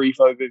given a brief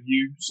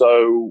overview.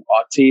 So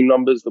our team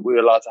numbers that we're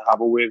allowed to have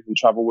with and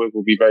travel with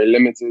will be very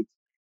limited.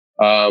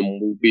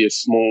 Will be a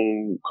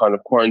small kind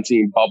of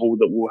quarantine bubble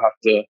that we'll have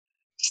to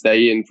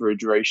stay in for a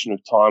duration of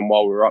time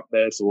while we're up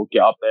there. So we'll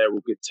get up there,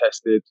 we'll get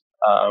tested.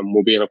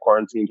 We'll be in a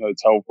quarantined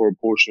hotel for a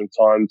portion of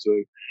time. So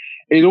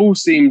it all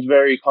seems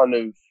very kind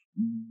of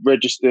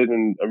registered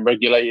and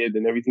regulated,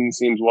 and everything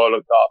seems well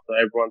looked after.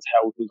 Everyone's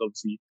health is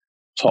obviously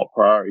top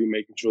priority,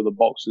 making sure the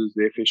boxers,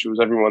 the officials,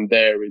 everyone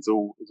there is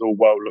all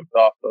well looked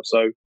after.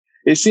 So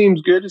it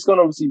seems good. It's going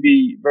to obviously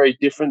be very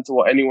different to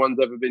what anyone's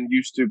ever been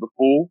used to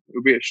before.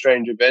 It'll be a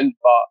strange event,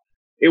 but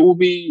it'll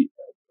be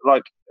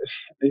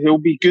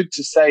good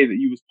to say that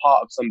you was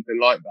part of something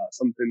like that.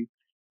 Something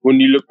when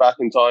you look back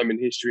in time in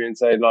history and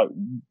say, like,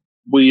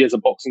 we as a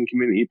boxing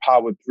community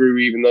powered through,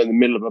 even though in the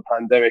middle of a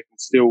pandemic, and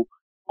still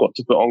got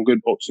to put on good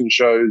boxing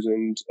shows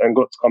and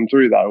got to come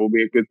through that. It will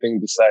be a good thing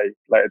to say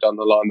later down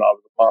the line that I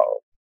was a part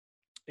of.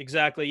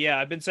 Exactly. Yeah.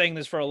 I've been saying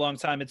this for a long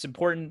time. It's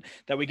important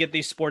that we get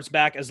these sports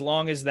back as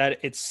long as that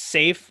it's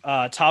safe.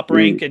 Top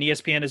Rank and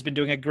ESPN has been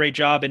doing a great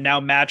job. And now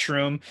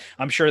Matchroom,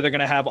 I'm sure they're going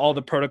to have all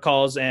the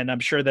protocols, and I'm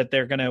sure that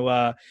they're going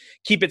to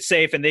keep it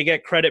safe, and they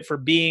get credit for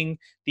being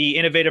the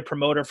innovative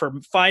promoter, for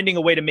finding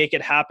a way to make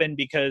it happen,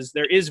 because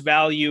there is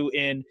value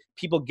in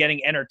people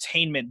getting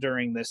entertainment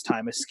during this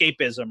time,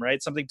 escapism,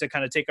 right? Something to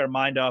kind of take our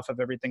mind off of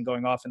everything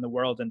going off in the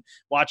world and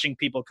watching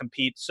people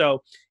compete.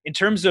 So in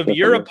terms of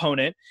your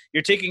opponent,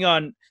 you're taking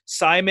on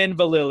Simon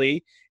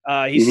Vallily.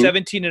 He's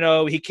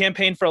 17-0. He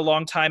campaigned for a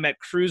long time at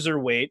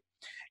cruiserweight.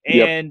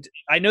 And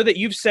I know that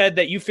you've said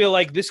that you feel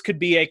like this could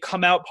be a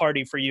come out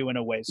party for you in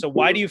a way. So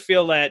why do you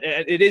feel that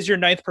it is your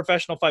 9th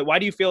professional fight? Why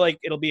do you feel like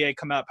it'll be a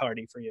come out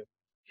party for you?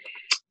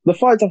 The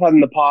fights I've had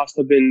in the past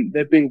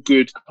they've been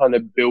good, kind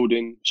of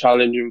building,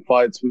 challenging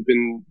fights. We've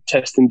been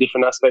testing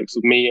different aspects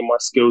of me and my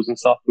skills and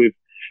stuff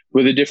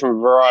with a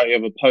different variety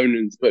of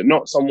opponents, but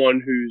not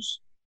someone who's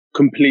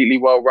completely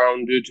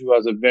well-rounded, who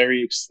has a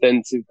very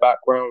extensive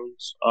background,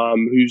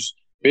 who's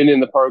been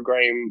in the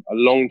program a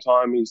long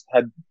time. He's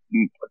had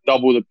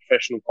double the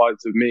professional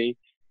fights of me,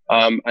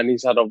 and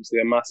he's had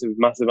obviously a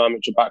massive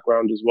amateur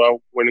background as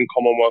well, winning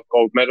Commonwealth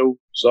gold medal.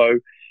 So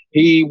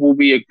he will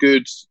be a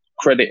good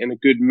credit and a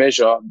good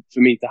measure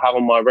for me to have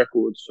on my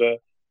records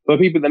for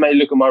people that may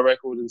look at my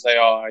record and say,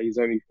 he's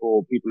only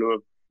fought people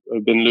who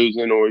have been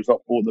losing, or he's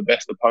not fought the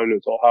best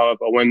opponents, or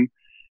however. When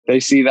they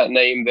see that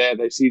name there,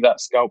 they see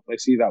that scalp, they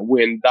see that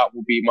win, that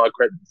will be my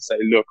credit to say,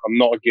 look, I'm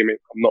not a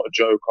gimmick, I'm not a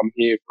joke, I'm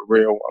here for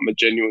real, I'm a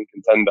genuine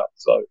contender.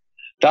 So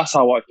that's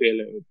how I feel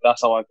it.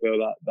 That's how I feel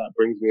that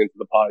brings me into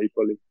the party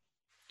fully.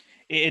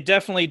 It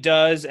definitely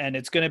does, and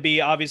it's going to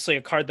be obviously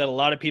a card that a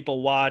lot of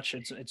people watch.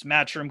 It's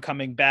Matchroom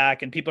coming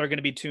back, and people are going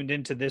to be tuned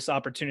into this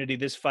opportunity,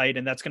 this fight,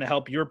 and that's going to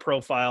help your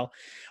profile.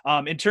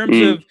 In terms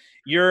of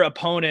your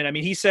opponent, I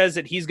mean, he says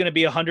that he's going to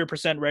be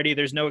 100% ready.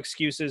 There's no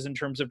excuses in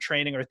terms of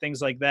training or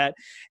things like that.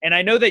 And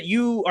I know that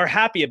you are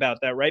happy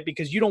about that, right?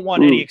 Because you don't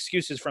want any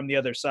excuses from the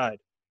other side.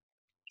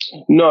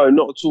 No,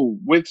 not at all.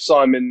 With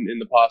Simon in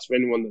the past, for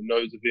anyone that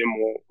knows of him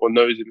or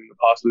knows him in the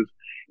past,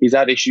 he's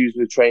had issues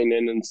with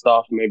training and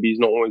stuff. Maybe he's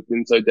not always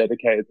been so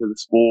dedicated to the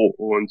sport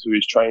or into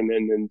his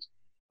training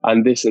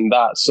and this and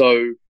that.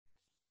 So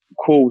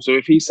cool. So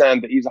if he's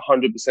saying that he's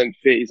 100% fit,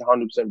 he's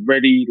 100%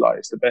 ready, like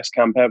it's the best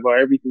camp ever,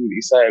 everything that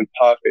he's saying,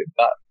 perfect.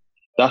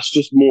 that's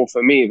just more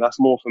for me. That's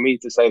more for me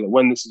to say that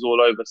when this is all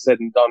over, said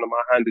and done, and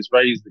my hand is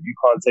raised, that you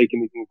can't take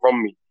anything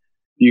from me.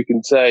 You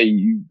can say,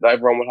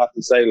 everyone will have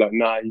to say, like,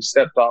 nah, he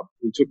stepped up,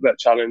 he took that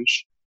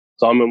challenge.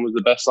 Simon was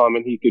the best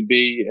Simon he could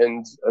be,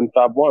 and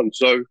Fab won.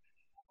 So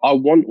I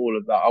want all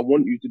of that. I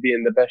want you to be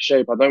in the best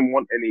shape. I don't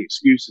want any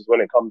excuses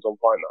when it comes on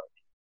fight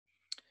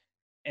night.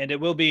 And it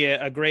will be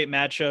a great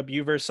matchup,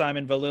 you versus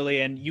Simon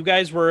Vallily. And you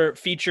guys were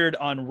featured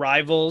on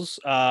Rivals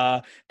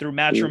through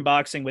Matchroom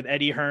Boxing with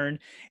Eddie Hearn.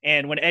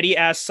 And when Eddie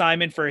asked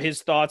Simon for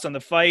his thoughts on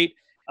the fight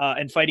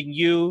and fighting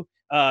you,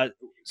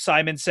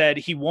 Simon said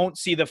he won't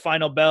see the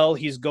final bell.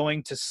 He's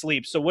going to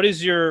sleep. So what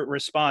is your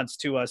response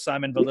to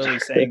Simon Vallily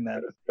saying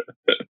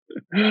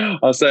that?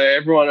 I'll say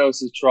everyone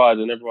else has tried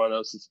and everyone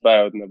else has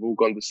failed, and they've all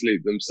gone to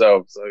sleep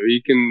themselves. So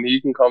he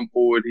can come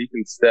forward, he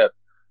can step.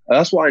 And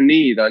that's what I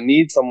need. I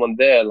need someone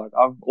there. Like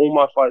all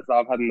my fights that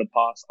I've had in the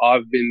past,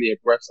 I've been the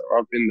aggressor.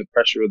 I've been the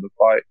pressure of the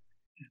fight.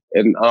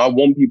 And I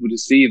want people to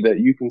see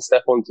that you can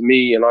step onto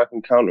me and I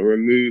can counter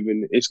and move,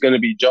 and it's going to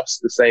be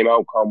just the same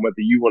outcome, whether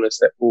you want to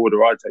step forward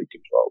or I take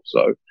control.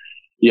 So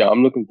yeah,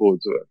 I'm looking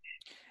forward to it.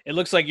 It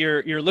looks like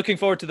you're looking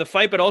forward to the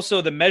fight, but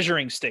also the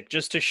measuring stick,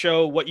 just to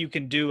show what you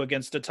can do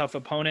against a tough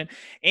opponent.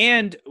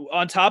 And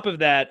on top of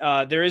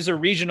that, there is a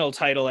regional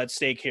title at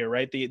stake here,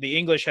 right? The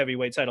English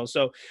heavyweight title.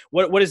 So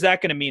what is that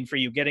going to mean for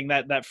you, getting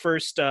that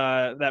first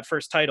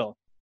title?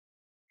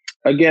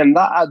 Again,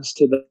 that adds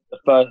to the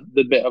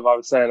bit of I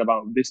was saying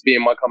about this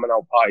being my coming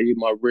out party,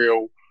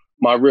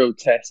 my real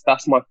test.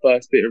 That's my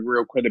first bit of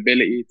real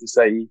credibility to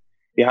say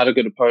he had a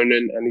good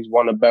opponent and he's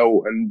won a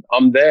belt, and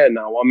I'm there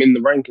now. I'm in the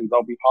rankings.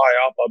 I'll be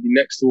high up. I'll be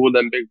next to all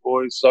them big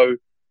boys. So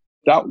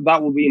that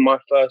will be my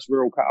first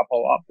real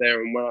catapult up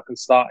there. And when I can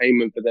start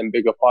aiming for them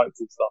bigger fights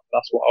and stuff,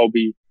 that's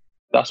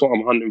what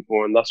I'm hunting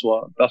for. And that's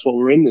what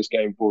we're in this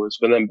game for. It's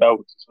for them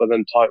belts, it's for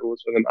them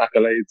titles, for them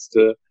accolades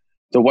to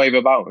wave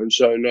about and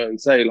show no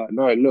and say like,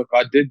 no, look,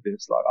 I did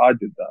this. Like I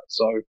did that.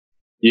 So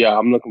yeah,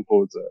 I'm looking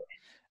forward to it.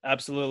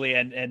 Absolutely.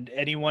 And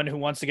anyone who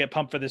wants to get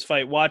pumped for this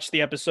fight, watch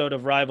the episode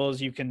of Rivals.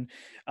 You can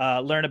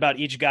learn about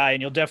each guy,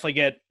 and you'll definitely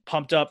get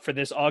pumped up for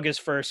this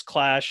August 1st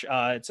clash.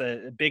 It's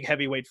a big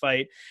heavyweight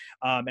fight,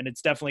 and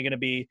it's definitely going to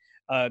be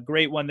a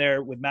great one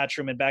there with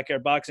Matchroom and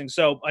Backyard Boxing.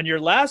 So on your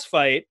last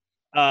fight,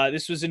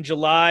 this was in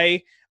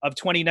July of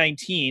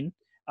 2019.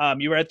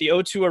 You were at the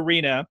O2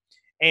 Arena.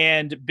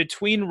 And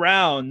between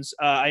rounds,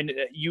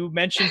 you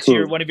mentioned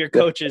to one of your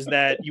coaches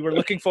that you were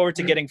looking forward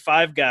to getting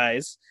Five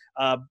Guys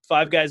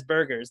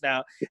burgers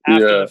now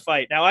after the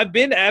fight. Now I've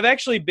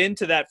actually been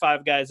to that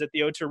Five Guys at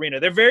the O2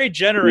 Arena. They're very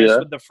generous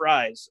with the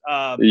fries.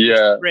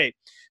 Great.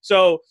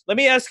 So let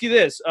me ask you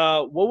this: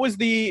 what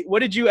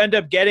did you end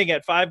up getting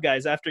at Five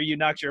Guys after you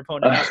knocked your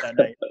opponent out that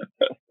night?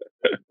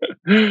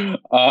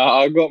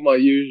 I got my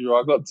usual.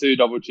 I got 2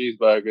 double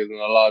cheeseburgers and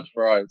a large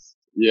fries.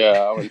 Yeah,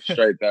 I went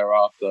straight there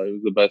after. It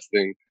was the best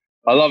thing.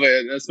 I love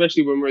it,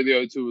 especially when we're at the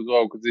O2 as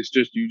well, because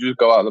you just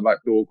go out the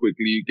back door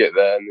quickly, you get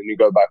there, and then you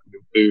go back with the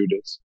food.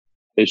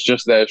 It's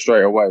just there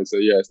straight away. So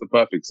yeah, it's the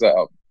perfect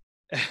setup.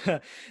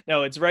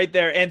 No, it's right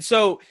there. And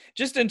so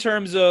just in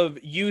terms of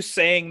you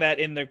saying that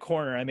in the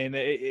corner, I mean,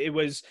 it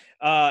was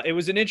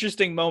an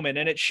interesting moment,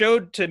 and it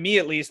showed to me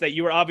at least that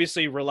you were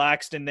obviously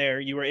relaxed in there.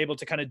 You were able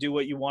to kind of do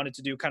what you wanted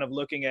to do, kind of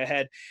looking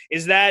ahead.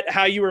 Is that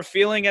how you were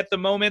feeling at the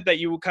moment, that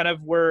you kind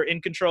of were in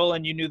control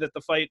and you knew that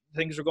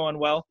things were going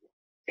well?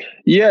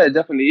 Yeah,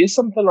 definitely. It's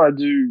something I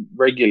do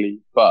regularly,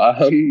 but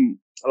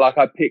like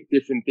I pick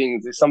different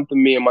things. It's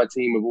something me and my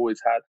team have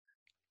always had.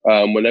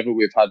 Whenever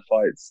we've had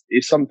fights,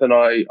 it's something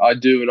I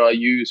do and I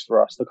use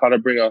for us to kind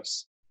of bring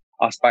us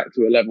back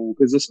to a level,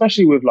 because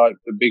especially with like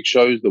the big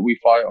shows that we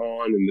fight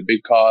on and the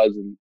big cars,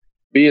 and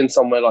being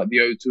somewhere like the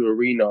O2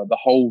 Arena, the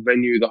whole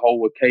venue, the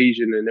whole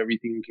occasion and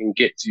everything can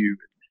get to you.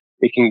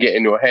 It can get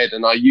in your head.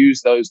 And I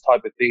use those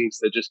type of things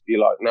to just be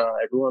like, nah,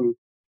 everyone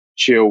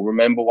chill,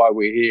 remember why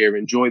we're here,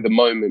 enjoy the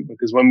moment,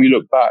 because when we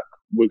look back,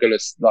 we're going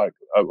to like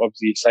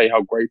obviously say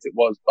how great it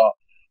was, but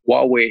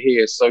while we're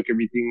here, soak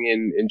everything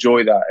in,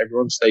 enjoy that.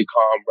 Everyone stay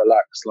calm,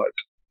 relax. Like,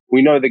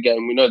 we know the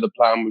game, we know the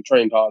plan, we've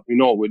trained hard, we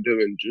know what we're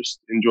doing. Just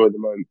enjoy the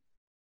moment.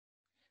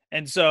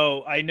 And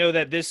so I know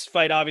that this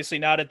fight, obviously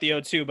not at the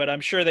O2, but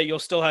I'm sure that you'll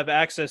still have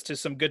access to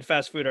some good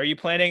fast food. Are you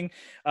planning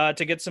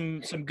to get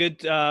some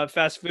good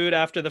fast food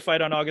after the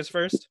fight on August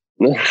 1st?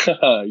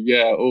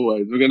 Yeah,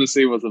 always. We're going to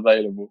see what's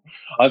available.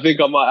 I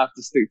think I might have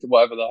to stick to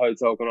whatever the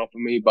hotel can offer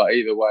me, but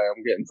either way,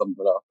 I'm getting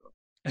something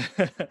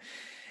after.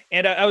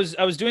 And I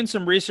was doing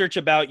some research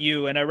about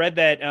you, and I read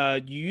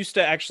that you used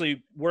to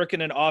actually work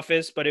in an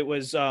office, but it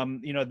was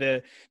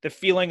the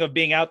feeling of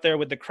being out there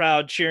with the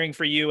crowd cheering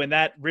for you, and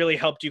that really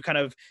helped you kind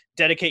of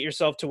dedicate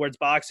yourself towards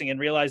boxing and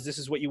realize this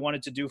is what you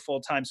wanted to do full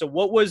time. So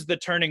what was the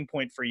turning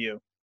point for you?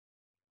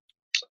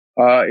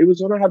 It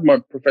was when I had my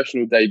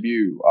professional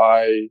debut.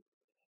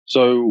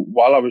 So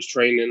while I was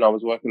training, I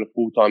was working a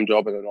full-time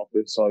job in an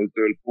office. So I was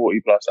doing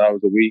 40 plus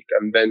hours a week,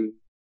 and then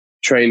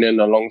training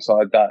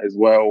alongside that as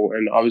well.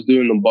 And I was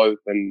doing them both.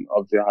 And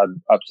obviously I had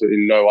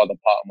absolutely no other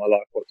part of my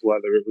life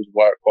whatsoever. It was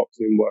work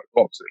boxing.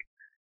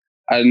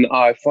 And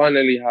I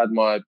finally had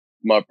my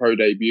my pro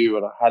debut,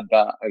 and I had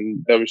that,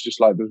 and there was just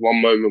like this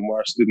one moment where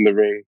I stood in the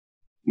ring,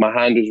 my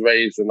hand was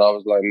raised, and I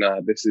was like, nah,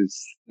 this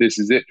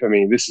is it for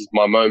me. This is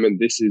my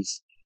moment.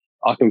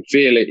 I can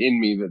feel it in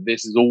me that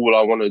this is all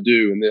I want to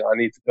do, and that I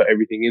need to put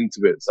everything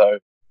into it. So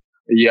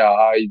yeah,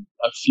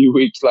 a few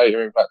weeks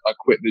later, in fact, I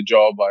quit the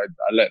job. I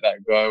let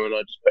that go, and I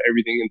just put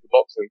everything into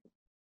boxing.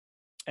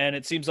 And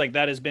it seems like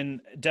that has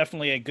been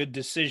definitely a good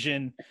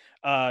decision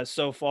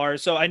so far.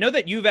 So I know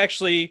that you've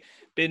actually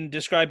been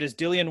described as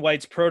Dillian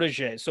Whyte's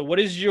protege. So what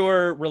is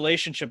your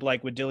relationship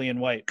like with Dillian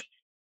Whyte?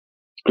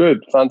 Good,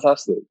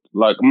 fantastic.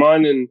 Like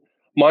mine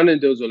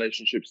and Dill's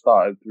relationship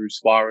started through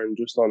sparring,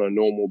 just on a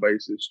normal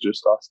basis,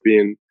 just us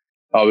being.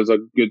 I was a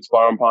good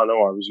sparring partner.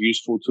 I was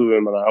useful to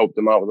him, and I helped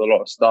him out with a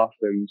lot of stuff.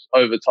 And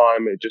over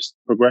time, it just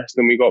progressed,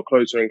 and we got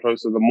closer and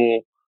closer. The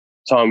more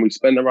time we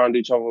spent around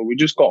each other, we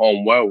just got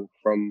on well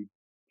from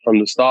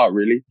the start,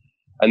 really.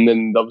 And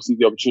then obviously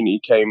the opportunity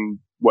came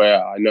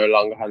where I no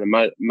longer had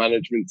a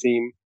management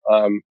team,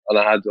 and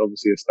I had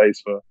obviously a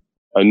space for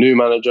a new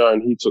manager,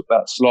 and he took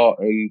that slot.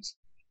 And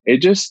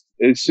it just,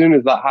 as soon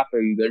as that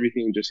happened,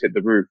 everything just hit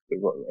the roof.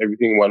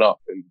 Everything went up,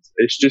 and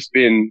it's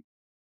been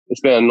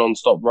a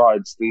non-stop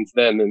ride since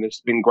then. And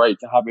it's been great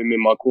to have him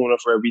in my corner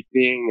for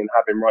everything, and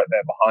have him right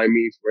there behind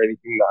me for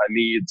anything that I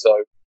need. So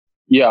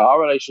yeah, our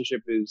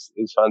relationship is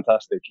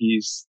fantastic.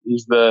 He's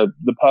the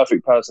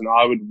perfect person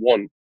I would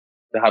want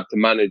to have to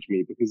manage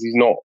me, because he's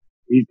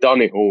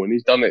done it all, and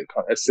he's done it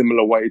a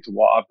similar way to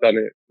what I've done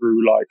it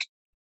through, like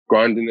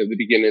grinding at the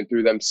beginning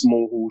through them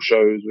small hall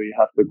shows where you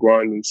have to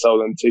grind and sell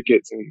them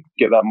tickets and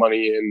get that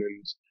money in,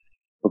 and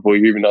before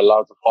you're even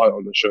allowed to fight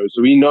on the show.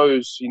 So he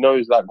knows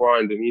that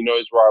grind, and he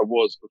knows where I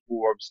was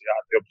before obviously I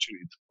had the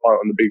opportunity to fight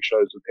on the big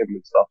shows with him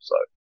and stuff. So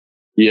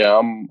yeah,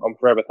 I'm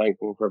forever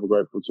thankful, forever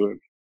grateful to him.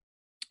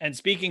 And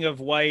speaking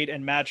of Whyte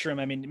and Matchroom,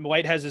 I mean,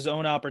 Whyte has his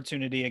own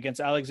opportunity against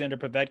Alexander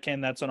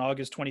Povetkin. That's on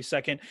August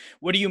 22nd.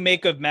 What do you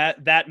make of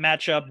that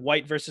matchup,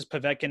 Whyte versus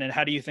Povetkin, and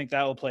how do you think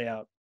that will play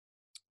out?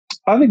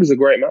 I think it's a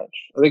great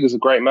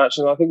match.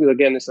 And I think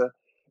again,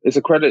 it's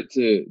a credit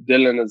to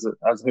Dillian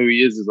as who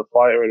he is as a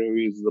fighter and who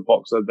he is as a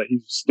boxer, that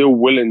he's still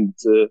willing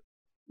to,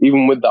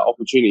 even with that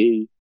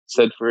opportunity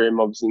said for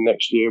him, obviously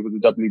next year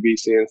with the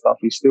WBC and stuff,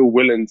 he's still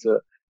willing to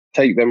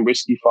take them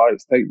risky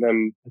fights, take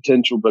them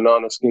potential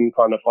banana skin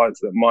kind of fights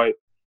that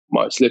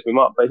might slip him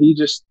up. But he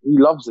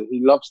loves it. He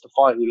loves to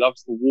fight. He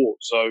loves to walk.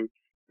 So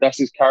that's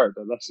his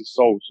character. That's his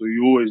soul. So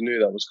you always knew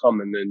that was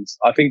coming. And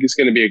I think it's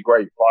going to be a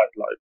great fight.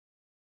 Like,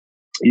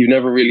 you've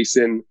never really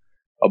seen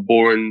a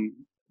boring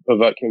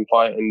Povetkin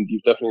fight, and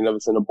you've definitely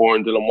never seen a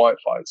boring Dillian Whyte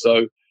fight.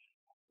 So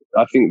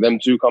I think them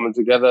two coming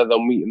together,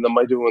 they'll meet in the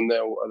middle, and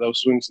they'll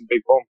swing some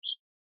big bombs.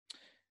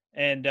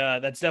 And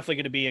that's definitely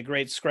going to be a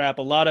great scrap.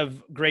 A lot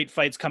of great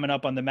fights coming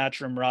up on the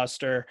Matchroom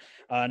roster,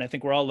 and I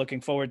think we're all looking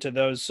forward to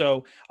those.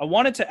 So I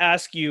wanted to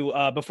ask you,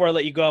 before I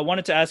let you go, I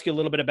wanted to ask you a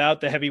little bit about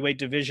the heavyweight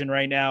division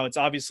right now. It's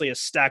obviously a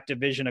stacked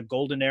division, a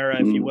golden era,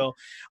 if you will.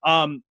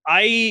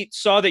 I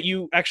saw that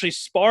you actually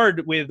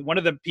sparred with one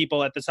of the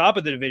people at the top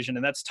of the division,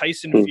 and that's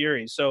Tyson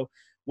Fury. So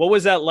what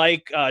was that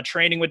like,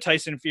 training with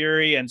Tyson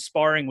Fury and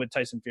sparring with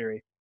Tyson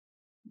Fury?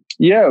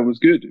 Yeah, it was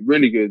good.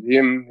 Really good.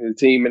 Him, his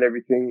team and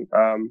everything.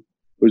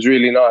 Was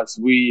really nice.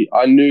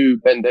 I knew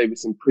Ben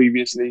Davison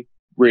previously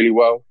really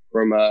well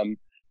from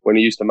when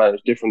he used to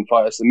manage different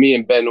fighters. So me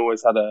and Ben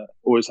always had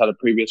a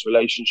previous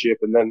relationship,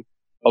 and then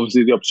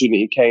obviously the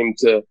opportunity came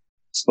to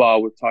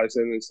spar with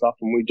Tyson and stuff,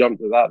 and we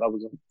jumped at that. That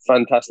was a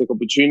fantastic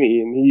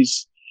opportunity, and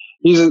he's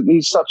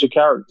such a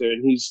character,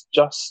 and he's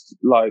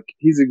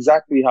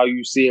exactly how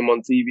you see him on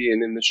TV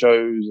and in the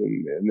shows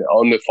and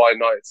on the fight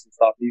nights and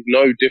stuff. He's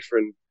no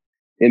different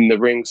in the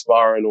ring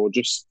sparring or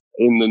just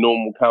in the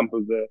normal camp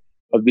of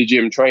the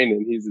gym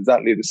training. He's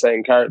exactly the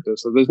same character.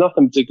 So there's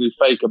nothing particularly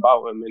fake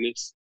about him. And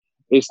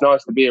it's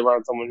nice to be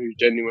around someone who's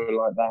genuine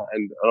like that,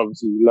 and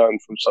obviously learn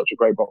from such a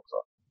great boxer.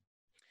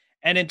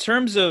 And in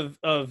terms of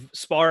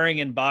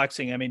sparring and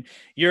boxing, I mean,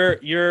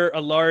 you're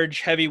a large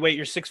heavyweight,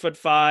 you're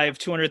 6'5",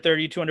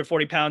 230,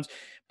 240 pounds,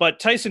 but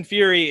Tyson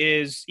Fury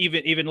is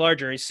even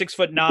larger. He's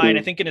 6'9".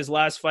 I think in his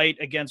last fight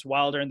against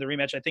Wilder in the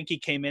rematch, I think he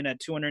came in at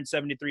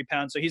 273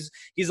 pounds. So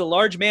he's a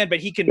large man, but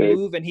he can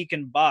move and he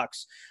can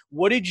box.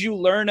 What did you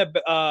learn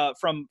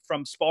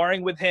from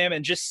sparring with him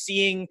and just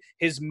seeing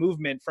his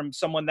movement from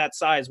someone that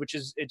size, which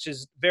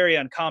is very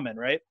uncommon,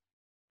 right?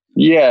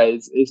 Yeah,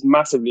 it's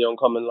massively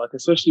uncommon. Like,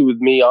 especially with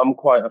me, I'm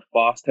quite a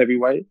fast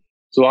heavyweight.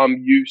 So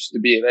I'm used to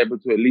being able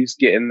to at least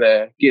get in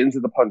there, get into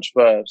the punch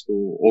first,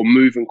 or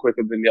moving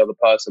quicker than the other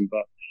person.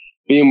 But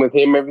being with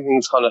him,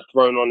 everything's kind of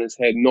thrown on his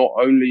head. Not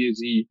only is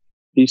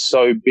he's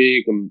so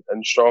big and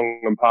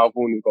strong and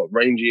powerful, and he's got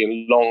rangy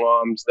and long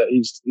arms, that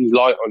he's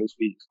light on his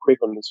feet, he's quick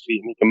on his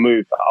feet, and he can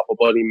move. The upper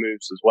body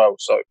moves as well.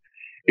 So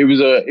it was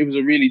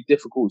a really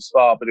difficult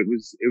spar, but it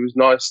was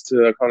nice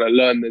to kind of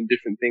learn the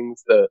different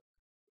things that,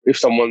 if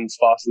someone's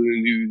faster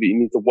than you, that you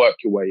need to work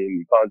your way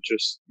in.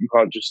 You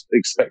can't just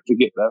expect to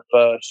get there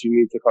first. You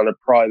need to kind of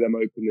pry them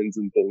openings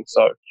and things.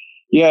 So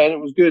Yeah, and it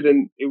was good,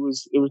 and it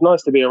was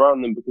nice to be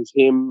around them because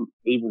him,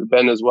 even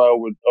Ben as well,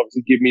 would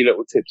obviously give me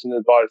little tips and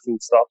advice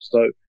and stuff.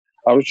 So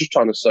I was just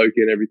trying to soak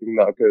in everything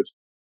that I could.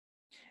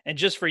 And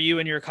just for you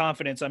and your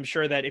confidence, I'm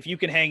sure that if you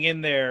can hang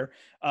in there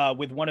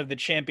with one of the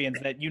champions,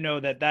 that you know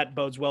that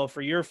bodes well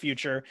for your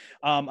future.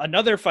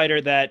 Another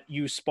fighter that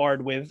you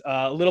sparred with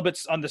a little bit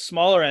on the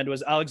smaller end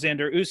was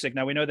Alexander Usyk.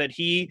 Now we know that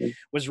he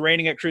was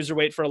reigning at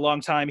cruiserweight for a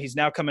long time. He's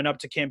now coming up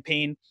to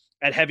campaign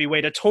at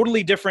heavyweight, a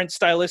totally different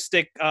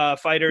stylistic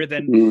fighter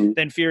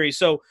than Fury.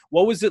 So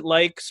what was it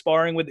like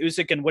sparring with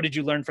Usyk, and what did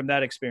you learn from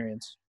that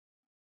experience?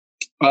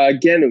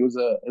 Again, it was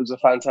a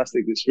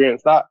fantastic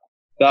experience.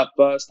 That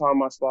first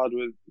time I sparred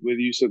with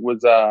Usyk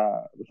was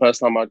the first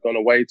time I'd gone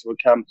away to a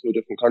camp to a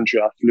different country.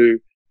 I flew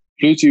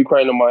to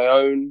Ukraine on my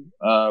own,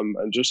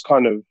 and just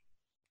kind of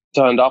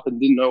turned up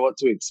and didn't know what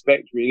to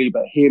expect really.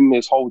 But him,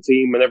 his whole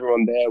team, and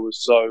everyone there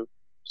was so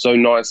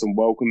nice and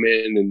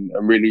welcoming,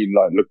 and really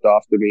like looked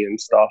after me and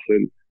stuff.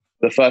 And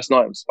the first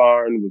night of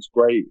sparring was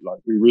great. Like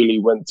we really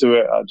went to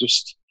it.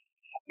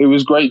 It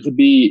was great to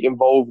be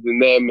involved in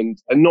them, and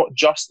not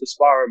just the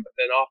sparring, but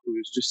then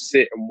afterwards just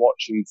sit and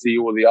watch and see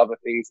all the other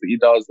things that he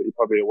does that you're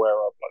probably aware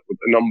of, like with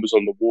the numbers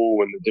on the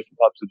wall and the different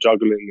types of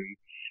juggling and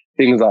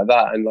things like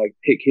that, and like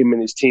pick him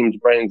and his team's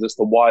brains as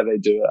to why they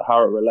do it,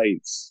 how it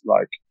relates.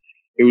 Like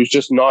it was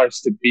just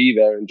nice to be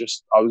there, and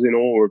just I was in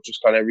awe of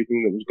just kind of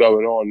everything that was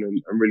going on,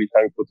 and I'm really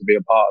thankful to be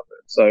a part of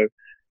it. So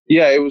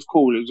yeah, it was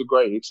cool. It was a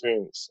great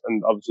experience,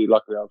 and obviously,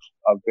 luckily,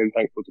 I've been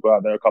thankful to go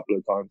out there a couple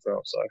of times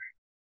now. So.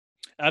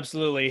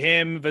 Absolutely.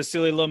 Him,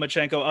 Vasily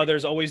Lomachenko,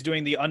 others always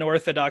doing the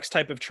unorthodox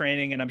type of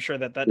training. And I'm sure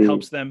that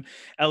helps them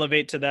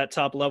elevate to that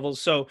top level.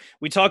 So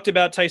we talked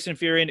about Tyson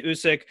Fury and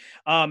Usyk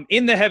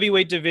in the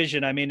heavyweight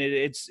division. I mean,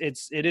 it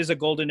is a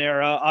golden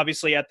era.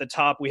 Obviously at the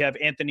top, we have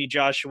Anthony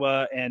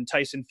Joshua and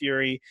Tyson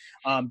Fury,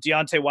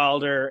 Deontay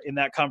Wilder in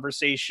that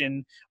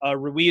conversation.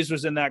 Ruiz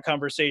was in that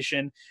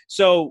conversation.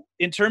 So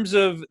in terms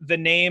of the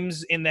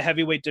names in the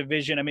heavyweight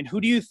division, I mean, who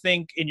do you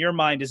think in your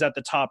mind is at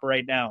the top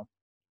right now?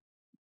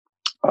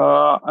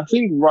 I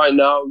think right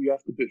now you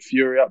have to put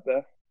Fury up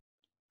there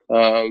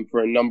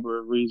for a number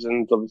of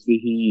reasons. Obviously,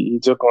 he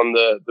took on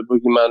the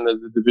boogeyman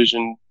of the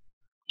division,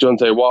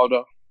 Deontay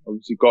Wilder.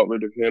 Obviously, got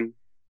rid of him.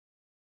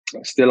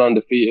 Still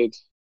undefeated.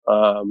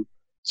 And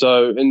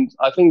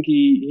I think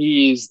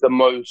he is the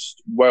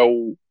most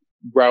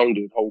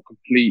well-rounded, whole,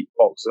 complete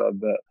boxer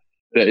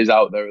that is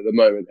out there at the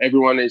moment.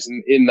 Everyone is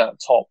in that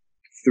top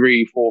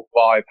 3, 4,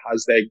 5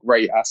 has their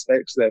great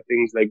aspects, their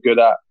things they're good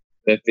at.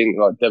 They think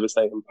like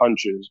devastating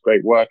punches,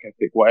 great work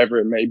ethic, whatever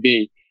it may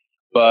be.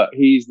 But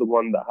he's the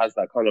one that has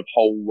that kind of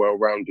whole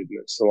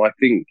well-roundedness. So I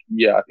think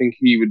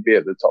he would be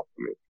at the top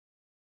for me.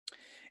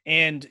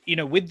 And,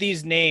 with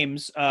these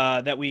names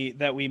that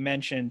we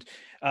mentioned,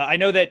 I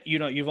know that,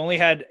 you've only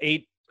had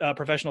 8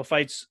 professional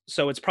fights,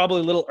 so it's probably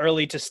a little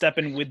early to step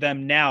in with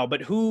them now,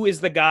 but who is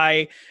the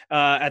guy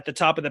at the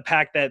top of the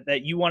pack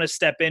that you want to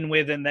step in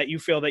with and that you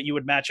feel that you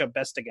would match up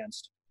best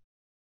against?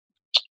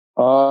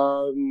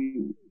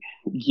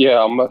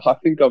 Yeah, I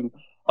think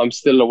I'm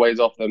still a ways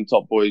off them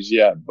top boys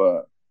yet,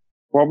 but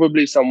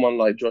probably someone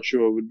like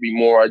Joshua would be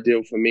more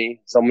ideal for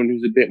me. Someone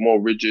who's a bit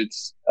more rigid,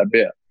 a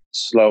bit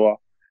slower,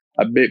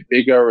 a bit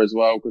bigger as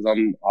well, because I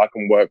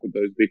can work with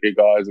those bigger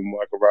guys and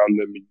work around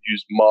them and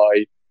use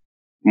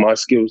my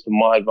skills to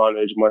my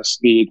advantage, my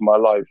speed, my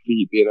light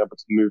feet, being able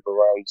to move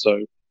around.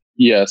 So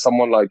yeah,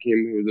 someone like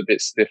him who's a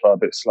bit stiffer, a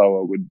bit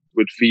slower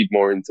would feed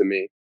more into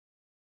me.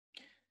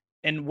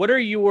 And what are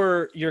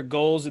your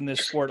goals in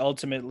this sport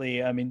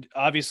ultimately? I mean,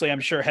 obviously, I'm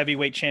sure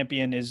heavyweight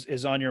champion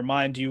is on your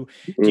mind. Do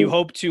you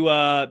hope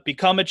to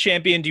become a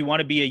champion? Do you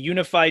want to be a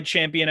unified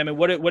champion? I mean,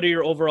 what are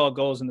your overall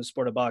goals in the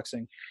sport of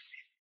boxing?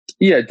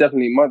 Yeah,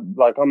 definitely.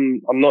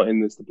 I'm not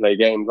in this to play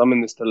games. I'm in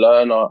this to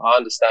learn. I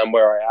understand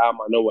where I am.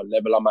 I know what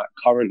level I'm at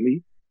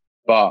currently,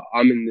 but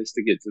I'm in this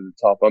to get to the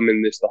top. I'm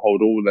in this to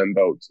hold all them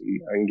belts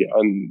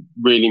and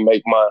really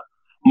make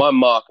my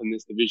mark in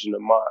this division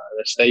and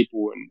a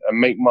staple and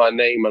make my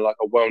name like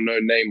a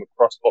well-known name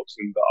across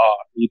boxing that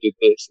he did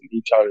this and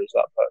he challenged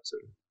that person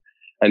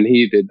and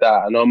he did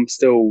that. And I'm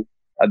still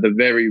at the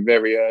very,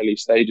 very early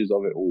stages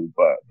of it all,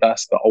 but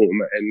that's the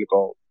ultimate end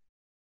goal.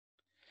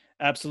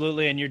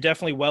 Absolutely. And you're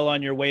definitely well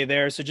on your way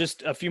there. So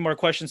just a few more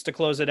questions to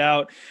close it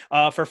out.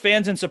 For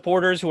fans and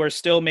supporters who are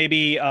still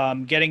maybe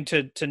getting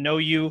to know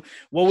you,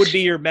 what would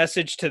be your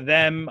message to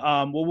them?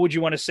 What would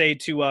you want to say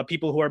to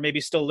people who are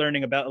maybe still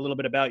learning a little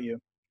bit about you?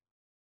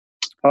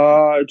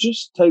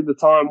 Just take the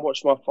time,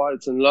 watch my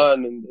fights and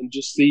learn and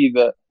just see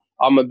that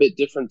I'm a bit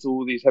different to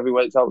all these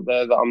heavyweights out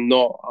there, that I'm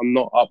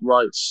not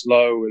upright,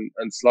 slow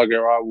and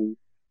slugger.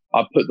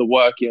 I put the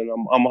work in.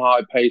 I'm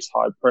high pace,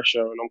 high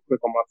pressure, and I'm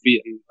quick on my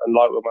feet and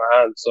light with my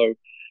hands. So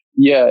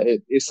yeah,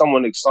 it's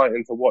someone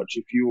exciting to watch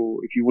if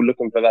you were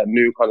looking for that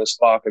new kind of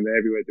spark in the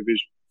heavyweight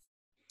division.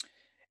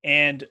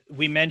 And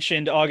we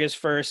mentioned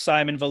August 1st,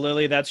 Simon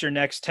Vallily. That's your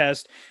next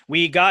test.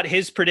 We got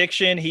his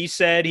prediction. He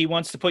said he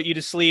wants to put you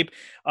to sleep.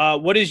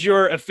 What is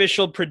your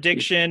official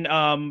prediction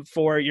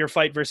for your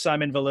fight versus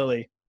Simon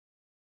Vallily?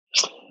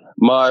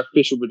 My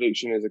official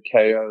prediction is a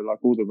KO, like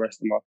all the rest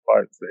of my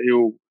fights.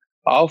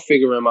 I'll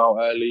figure him out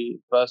early.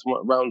 First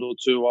round or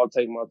two, I'll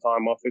take my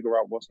time. I'll figure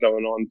out what's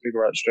going on,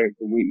 figure out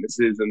strengths and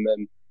weaknesses, and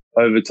then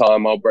over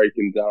time, I'll break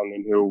him down,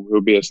 and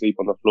he'll be asleep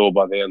on the floor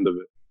by the end of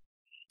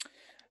it.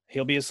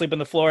 He'll be asleep on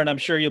the floor, and I'm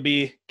sure you'll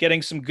be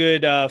getting some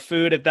good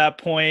food at that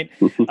point.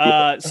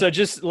 So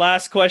just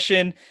last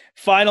question,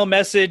 final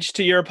message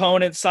to your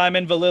opponent,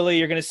 Simon Vallily.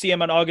 You're going to see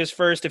him on August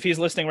 1st. If he's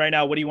listening right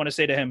now, what do you want to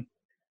say to him?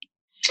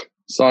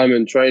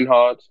 Simon, train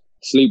hard,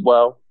 sleep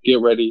well,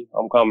 get ready.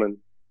 I'm coming.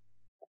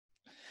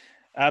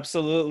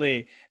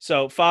 Absolutely.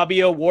 So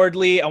Fabio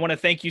Wardley, I want to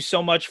thank you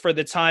so much for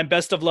the time.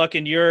 Best of luck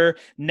in your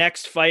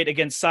next fight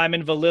against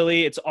Simon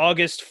Vallily. It's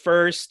August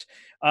 1st.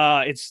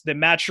 It's the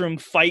Matchroom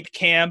Fight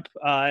Camp.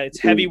 It's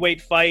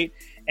heavyweight fight.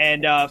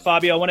 And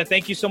Fabio, I want to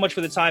thank you so much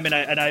for the time. And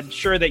I'm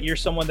sure that you're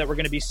someone that we're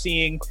going to be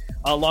seeing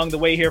along the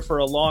way here for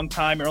a long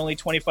time. You're only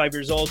 25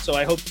 years old. So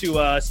I hope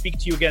to speak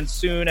to you again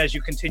soon as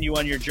you continue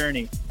on your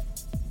journey.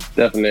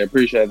 Definitely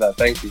appreciate that.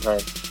 Thank you, Karen.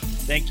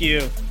 Thank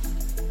you.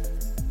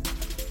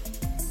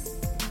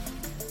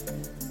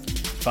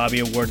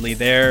 Fabio Wardley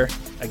there,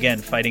 again,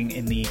 fighting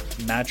in the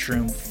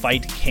Matchroom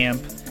Fight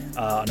Camp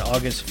on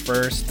August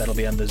 1st. That'll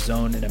be on the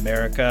Zone in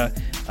America.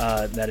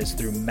 That is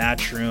through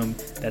Matchroom.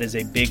 That is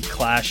a big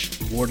clash,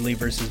 Wardley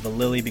versus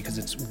Vallily, because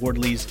it's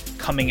Wardley's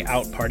coming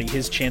out party,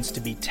 his chance to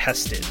be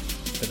tested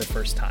for the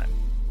first time.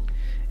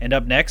 And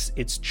up next,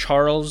 it's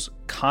Charles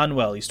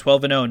Conwell. He's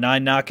 12-0,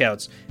 9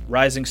 knockouts,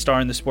 rising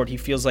star in the sport. He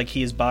feels like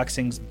he is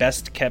boxing's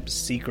best-kept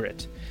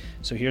secret.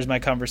 So here's my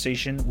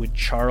conversation with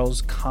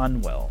Charles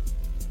Conwell.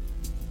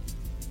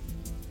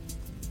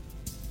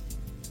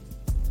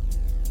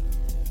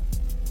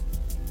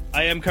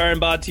 I am Karan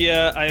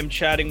Bhatia. I am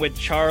chatting with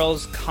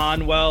Charles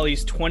Conwell.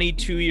 He's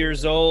 22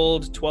 years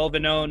old,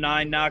 12-0,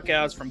 9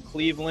 knockouts from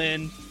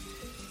Cleveland.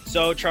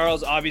 So,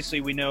 Charles,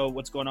 obviously we know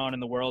what's going on in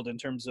the world in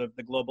terms of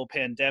the global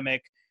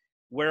pandemic.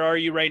 Where are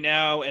you right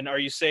now, and are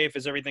you safe?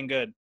 Is everything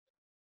good?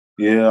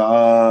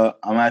 Yeah,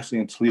 I'm actually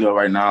in Toledo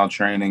right now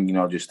training,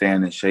 just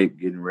staying in shape,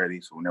 getting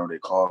ready. So whenever they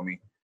call me,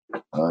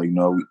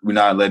 we're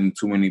not letting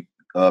too many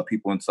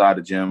people inside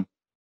the gym.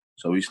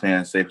 So we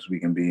staying safe as we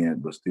can be in,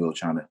 but still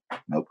trying to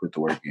put the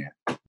work in.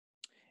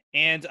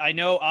 And I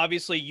know,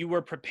 obviously, you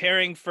were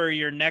preparing for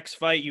your next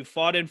fight. You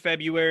fought in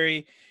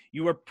February.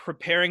 You were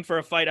preparing for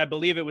a fight. I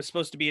believe it was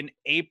supposed to be in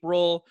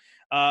April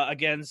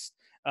against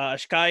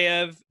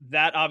Ashkayev.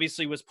 That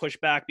obviously was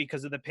pushed back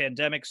because of the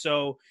pandemic.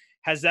 So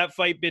has that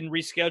fight been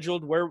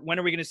rescheduled? When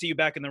are we going to see you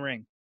back in the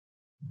ring?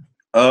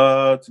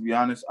 To be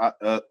honest,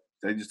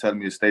 they just telling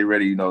me to stay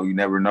ready. You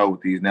never know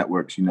with these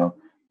networks.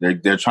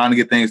 They're trying to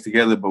get things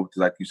together, but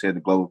like you said,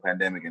 the global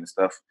pandemic and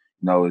stuff,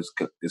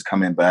 is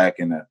coming back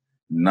and the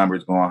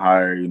numbers going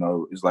higher.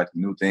 It's like a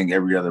new thing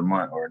every other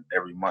month or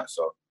every month.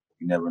 So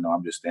you never know.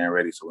 I'm just staying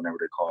ready. So whenever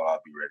they call, I'll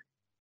be ready.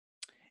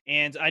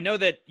 And I know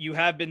that you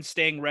have been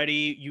staying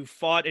ready. You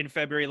fought in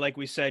February, like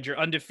we said, you're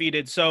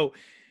undefeated. So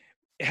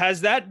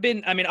has that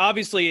been,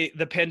 obviously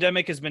the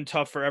pandemic has been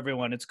tough for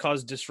everyone. It's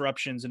caused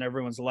disruptions in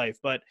everyone's life.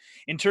 But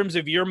in terms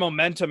of your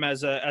momentum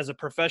as a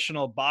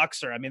professional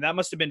boxer, that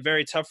must have been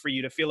very tough for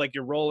you to feel like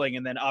you're rolling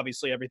and then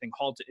obviously everything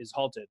is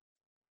halted.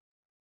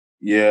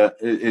 Yeah,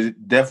 it's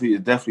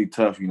definitely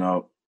tough.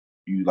 You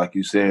like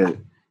you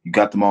said, you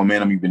got the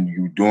momentum.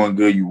 You're doing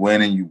good. You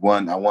winning. You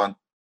won. I won,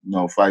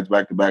 fights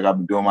back to back. I've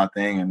been doing my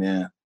thing, and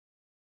then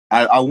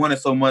I wanted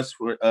so much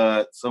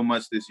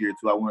this year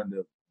too. I wanted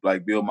to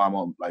build my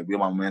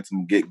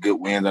momentum, get good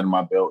wins under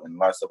my belt, and a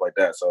lot of stuff like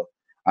that. So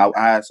I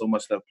had so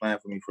much stuff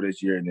planned for me for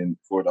this year, and then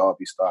for it to all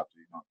be stopped,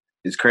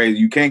 it's crazy.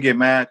 You can't get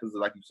mad because,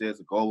 like you said, it's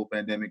a global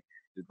pandemic.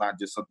 It's not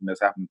just something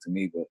that's happening to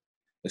me, but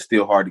it's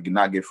still hard to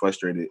not get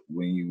frustrated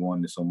when you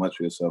wanted so much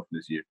for yourself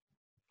this year.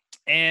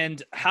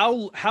 And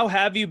how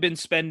have you been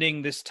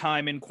spending this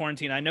time in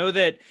quarantine? I know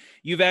that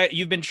you've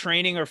been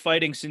training or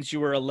fighting since you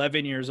were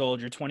 11 years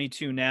old. You're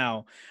 22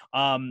 now.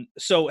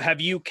 So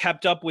have you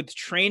kept up with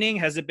training?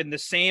 Has it been the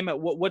same?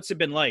 What's it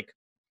been like?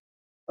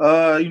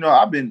 I'll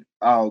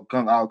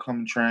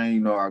come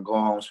train. I go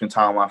home, spend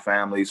time with my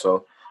family.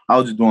 So I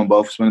was just doing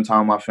both, spending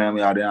time with my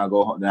family.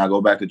 Then I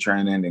go back to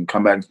training, and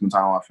come back and spend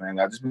time with my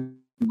family. I just been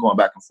going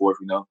back and forth.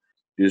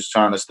 Just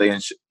trying to stay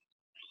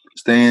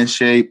in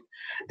shape.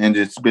 And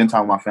just spend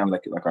time with my family,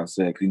 like I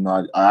said.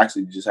 I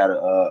actually just had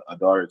a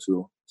daughter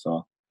too,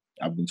 so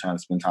I've been trying to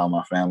spend time with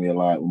my family a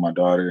lot with my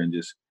daughter, and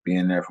just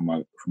being there for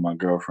my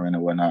girlfriend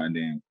and whatnot, and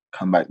then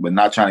come back, but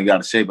not trying to get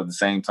out of shape at the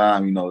same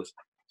time. So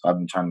I've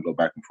been trying to go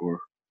back and forth.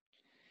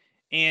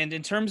 And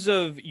in terms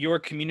of your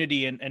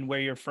community and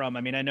where you're from,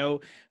 I know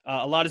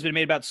a lot has been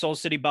made about Soul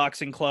City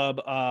Boxing Club.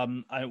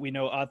 We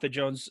know Arthur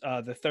Jones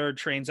the third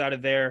trains out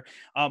of there.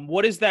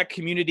 What is that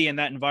community and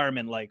that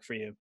environment like for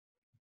you?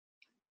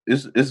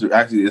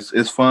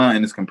 It's fun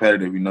and it's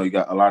competitive. You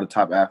got a lot of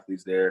top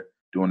athletes there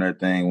doing their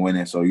thing,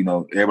 winning. So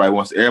everybody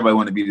wants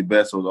to be the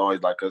best. So it's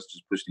always like us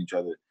just pushing each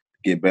other to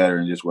get better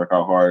and just work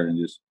out hard and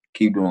just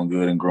keep doing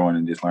good and growing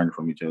and just learning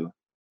from each other.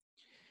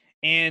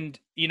 And,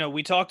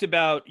 we talked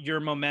about your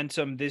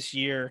momentum this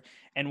year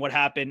and what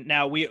happened.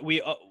 Now we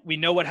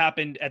know what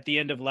happened at the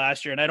end of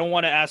last year, and I don't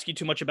want to ask you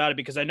too much about it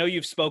because I know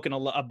you've spoken a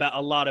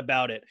lot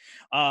about it.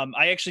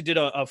 I actually did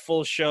a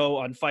full show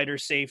on fighter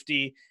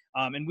safety,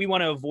 and we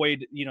want to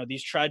avoid,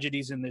 these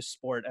tragedies in this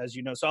sport, as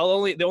you know. So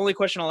the only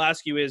question I'll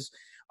ask you is,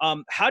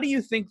 how do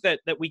you think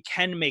that we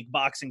can make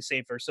boxing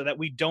safer so that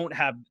we don't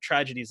have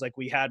tragedies like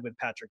we had with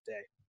Patrick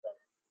Day?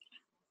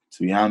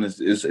 To be honest,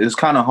 it's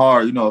kind of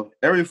hard.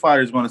 Every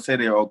fighter is going to say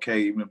they're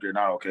okay, even if they're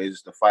not okay. It's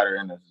just the fighter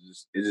in it.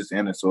 It's just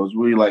in it. So it's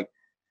really like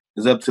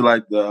it's up to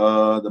like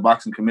the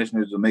boxing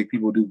commissioners to make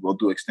people go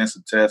do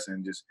extensive tests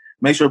and just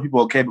make sure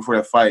people are okay before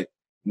they fight.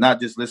 Not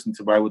just listen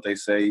to what they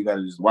say. You got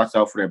to just watch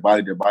out for their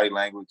body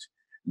language,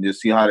 and just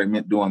see how they're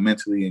doing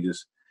mentally. And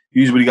just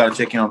usually you got to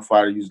check in on the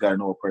fighter. You just got to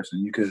know a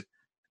person. You could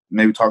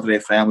maybe talk to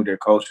their family, their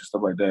coach, and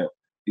stuff like that.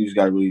 You just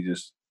got to really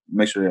just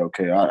make sure they're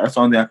okay. That's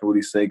the only thing I can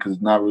really say because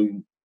it's not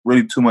really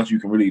too much you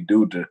can really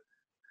do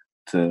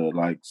to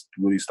like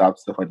really stop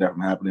stuff like that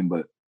from happening.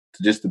 But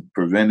to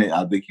prevent it,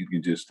 I think you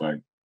can just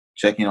like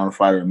check in on the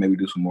fighter and maybe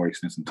do some more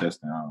extensive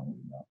testing. I don't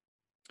really know.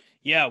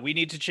 Yeah, we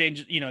need to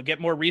change,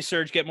 get more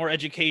research, get more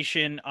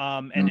education,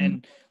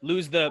 and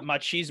lose the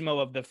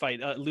machismo of the fight,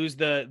 lose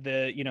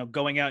the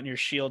going out in your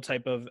shield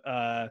type of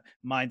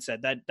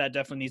mindset. That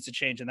definitely needs to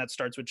change, and that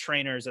starts with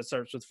trainers, that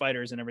starts with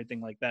fighters, and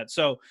everything like that.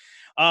 So,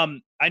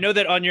 I know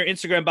that on your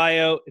Instagram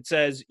bio it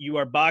says you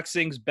are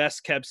boxing's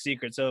best kept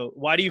secret. So,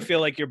 why do you feel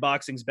like you're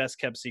boxing's best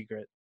kept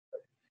secret?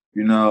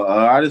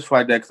 I just feel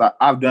like that because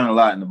I've done a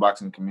lot in the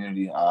boxing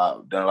community.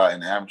 I've done a lot in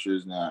the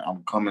amateurs. Now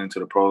I'm coming into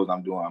the pros.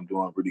 I'm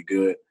doing pretty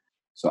good.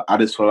 So I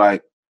just feel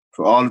like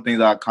for all the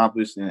things I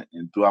accomplished and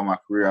throughout my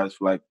career, I just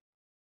feel like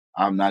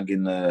I'm not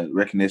getting the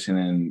recognition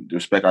and the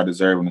respect I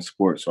deserve in the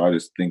sport. So I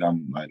just think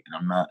I'm not.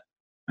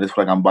 I just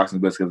feel like I'm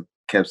boxing's best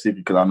kept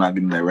secret because I'm not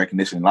getting that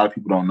recognition. A lot of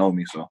people don't know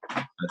me, so I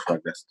just feel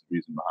like that's the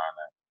reason behind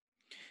that.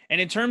 And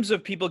in terms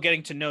of people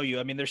getting to know you,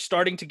 I mean, they're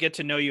starting to get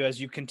to know you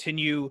as you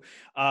continue.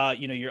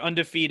 You're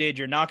undefeated.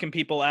 You're knocking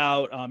people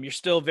out. You're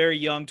still very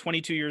young,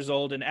 22 years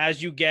old. And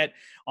as you get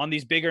on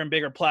these bigger and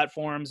bigger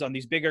platforms, on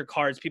these bigger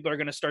cards, people are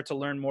going to start to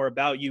learn more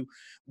about you.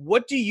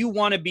 What do you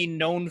want to be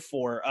known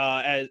for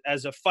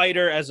as a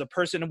fighter, as a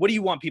person? And what do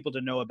you want people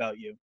to know about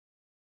you?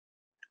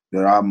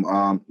 That I'm,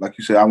 like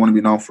you said, I want to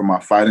be known for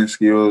my fighting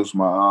skills,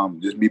 my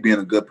just me being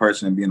a good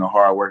person and being a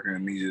hard worker,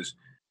 and me just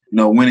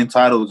winning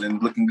titles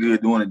and looking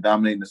good, doing it,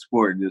 dominating the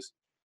sport, and just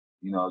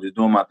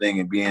doing my thing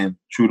and being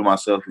true to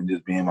myself and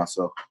just being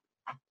myself.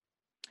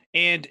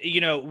 And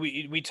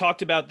we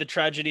talked about the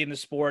tragedy in the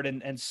sport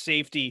and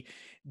safety.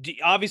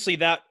 Obviously,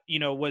 that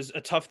was a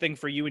tough thing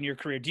for you in your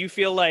career. Do you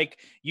feel like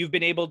you've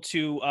been able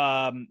to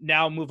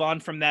now move on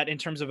from that in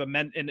terms of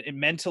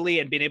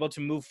mentally and being able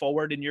to move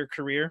forward in your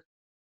career?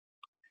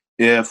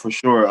 Yeah, for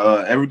sure.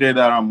 Every day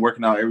that I'm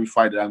working out, every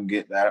fight that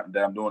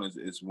I'm doing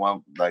is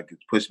one, like,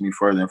 it's pushing me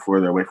further and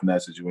further away from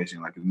that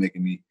situation. Like, it's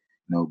making me,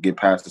 get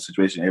past the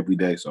situation every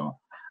day. So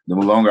the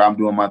longer I'm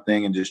doing my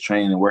thing and just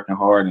training and working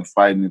hard and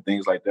fighting and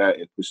things like that,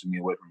 it's pushing me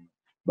away from it.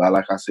 But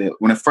like I said,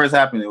 when it first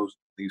happened,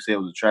 you said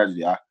it was a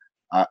tragedy.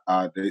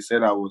 They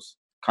said I was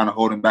kind of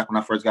holding back when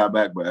I first got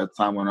back, but as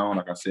time went on,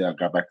 like I said, I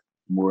got back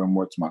more and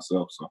more to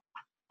myself. So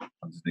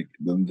I just think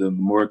the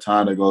more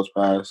time that goes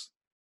past,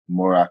 the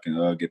more I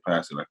can get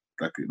past it.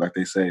 Like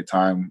they say,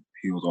 time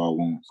heals all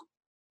wounds.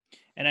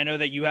 And I know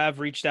that you have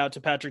reached out to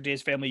Patrick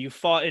Day's family. You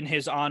fought in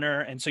his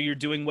honor, and so you're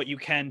doing what you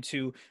can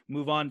to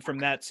move on from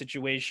that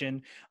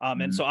situation.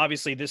 And so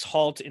obviously this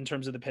halt in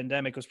terms of the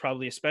pandemic was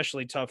probably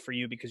especially tough for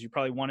you because you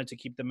probably wanted to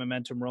keep the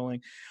momentum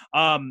rolling.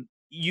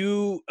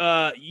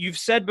 You've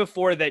said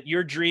before that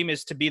your dream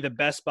is to be the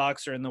best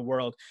boxer in the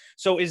world.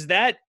 So is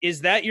that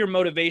your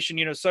motivation?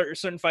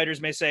 Certain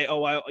fighters may say,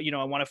 "Oh, I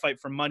want to fight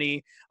for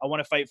money. I want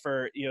to fight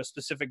for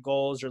specific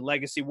goals or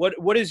legacy."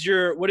 What is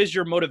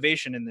your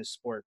motivation in this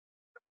sport?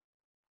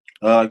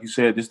 Like you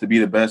said, just to be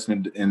the best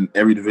in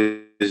every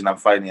division I'm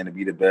fighting in, to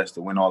be the best,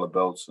 to win all the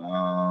belts.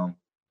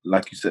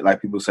 Like you said,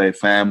 like people say,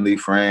 family,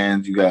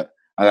 friends.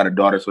 I got a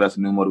daughter, so that's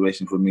a new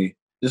motivation for me.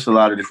 Just a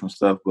lot of different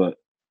stuff, but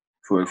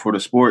for the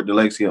sport, the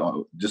legacy,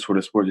 just for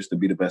the sport, just to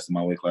be the best in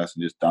my weight class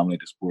and just dominate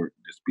the sport,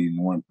 just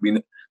want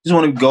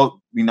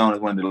to be known as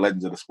one of the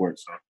legends of the sport.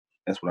 So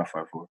that's what I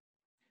fight for.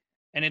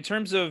 And in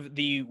terms of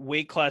the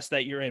weight class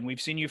that you're in,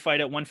 we've seen you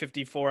fight at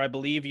 154. I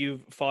believe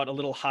you've fought a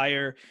little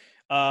higher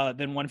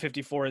than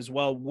 154 as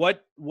well.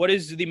 What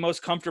is the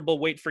most comfortable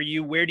weight for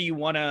you? Where do you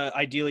want to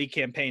ideally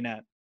campaign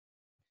at?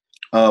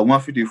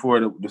 154.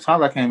 The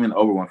times I came in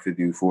over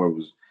 154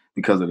 was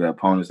because of the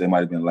opponents. They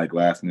might have been like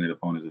last minute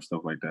opponents and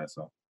stuff like that.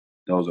 So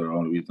those are the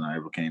only reasons I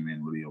ever came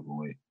in really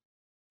overweight.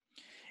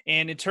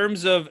 And in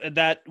terms of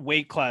that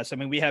weight class, I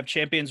mean, we have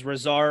champions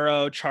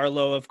Rosario,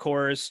 Charlo, of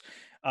course,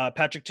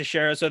 Patrick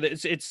Teixeira. So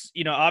it's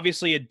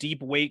obviously a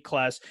deep weight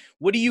class.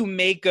 What do you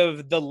make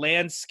of the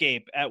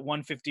landscape at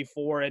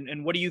 154,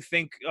 and what do you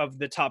think of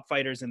the top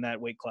fighters in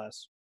that weight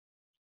class?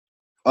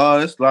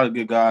 It's a lot of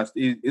good guys.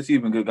 It's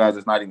even good guys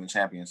that's not even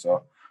champions.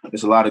 So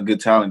there's a lot of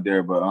good talent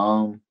there. But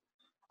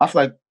I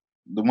feel like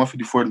the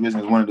 154 division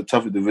is one of the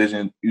toughest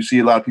divisions. You see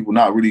a lot of people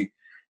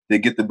they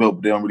get the belt,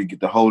 but they don't really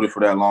get to hold it for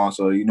that long.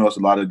 So, it's a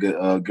lot of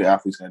good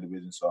athletes in that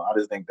division. So I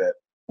just think that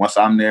once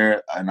I'm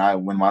there and I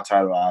win my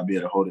title, I'll be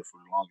able to hold it for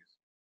the longest.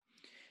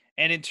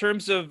 And in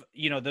terms of,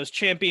 those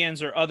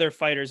champions or other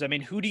fighters, I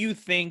mean, who do you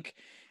think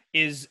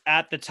is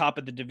at the top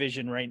of the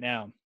division right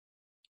now?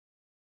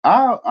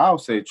 I'll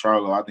say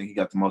Charlo. I think he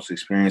got the most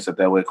experience at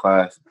that weight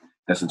class.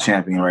 That's a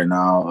champion right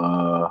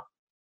now.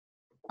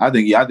 I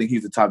think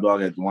he's the top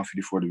dog at the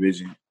 154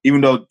 division.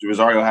 Even though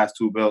Rosario has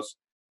 2 belts,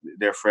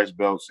 they're fresh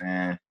belts,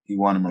 and he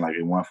won them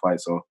in one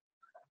fight. So,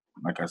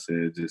 like I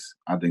said,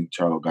 I think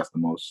Charlo got the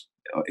most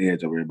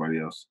edge over everybody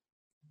else.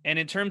 And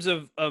in terms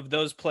of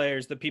those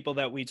players, the people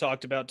that we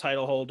talked about,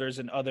 title holders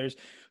and others,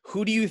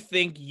 who do you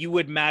think you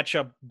would match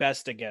up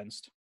best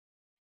against?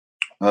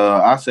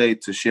 I say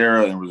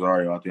Teixeira and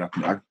Rosario. I think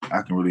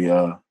I can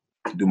really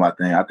do my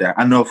thing.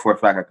 I know for a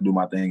fact I can do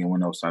my thing and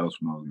win those titles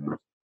from those guys.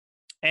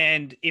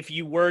 And if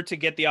you were to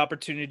get the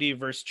opportunity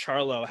versus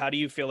Charlo, how do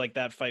you feel like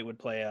that fight would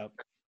play out?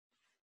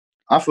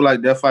 I feel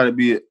like that fight would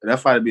be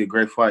a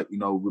great fight.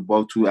 We're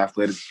both two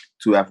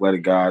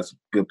athletic guys,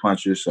 good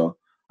punchers. So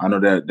I know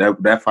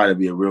that fight would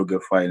be a real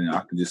good fight, and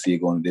I can just see it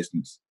going the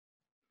distance.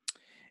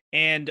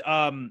 And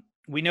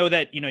we know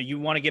that you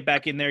want to get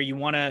back in there. You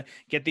want to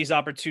get these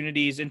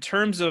opportunities. In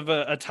terms of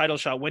a title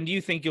shot, when do you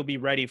think you'll be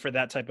ready for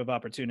that type of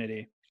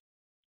opportunity?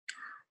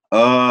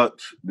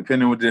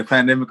 Depending with the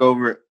pandemic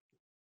over,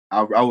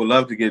 I would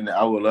love to get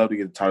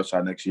a title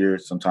shot next year,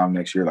 sometime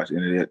next year, like the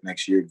end of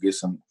next year.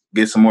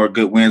 Get some more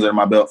good wins under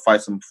my belt.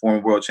 Fight some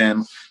former world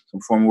champions,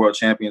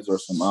 or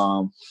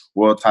some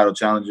world title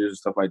challengers,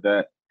 stuff like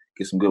that.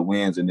 Get some good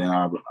wins, and then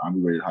I'll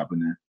be ready to hop in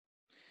there.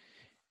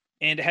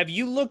 And have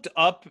you looked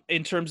up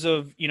in terms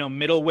of,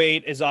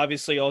 middleweight is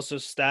obviously also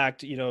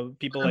stacked,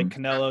 people like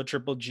Canelo,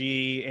 Triple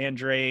G,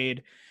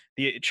 Andrade,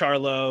 the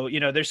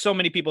Charlo, there's so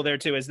many people there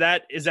too. Is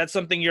that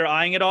something you're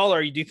eyeing at all?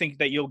 Or do you think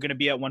that you're going to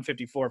be at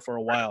 154 for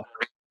a while?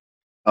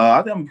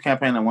 I think I'm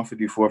campaigning at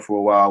 154 for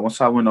a while.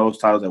 Once I win those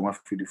titles at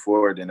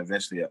 154, then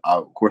eventually,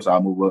 I'll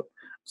move up.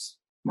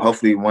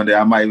 Hopefully one day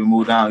I might even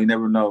move down. You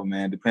never know,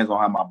 man. Depends on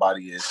how my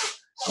body is.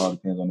 It all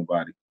depends on the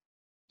body.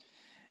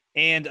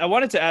 And I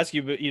wanted to ask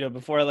you,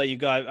 before I let you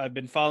go, I've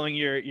been following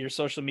your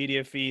social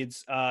media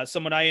feeds.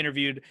 Someone I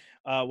interviewed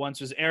once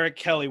was Eric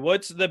Kelly.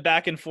 What's the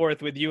back and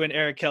forth with you and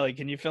Eric Kelly?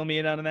 Can you fill me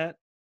in on that?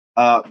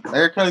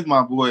 Eric Kelly's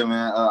my boy,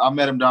 man. I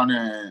met him down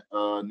there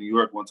in New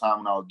York one time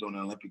when I was doing the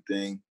Olympic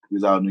thing. He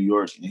was out in New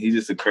York, and he's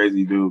just a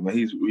crazy dude, man.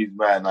 He's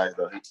mad nice,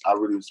 though. I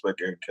really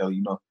respect Eric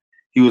Kelly.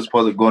 He was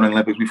supposed to go to the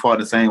Olympics. We fought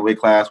in the same weight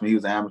class when he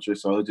was an amateur,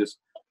 so it's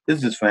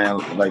just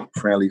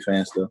friendly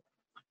fan stuff.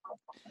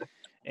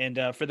 And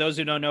for those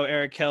who don't know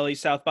Eric Kelly,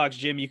 Southbox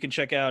Gym, you can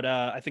check out,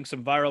 I think,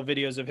 some viral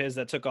videos of his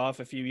that took off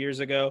a few years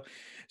ago.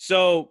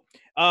 So,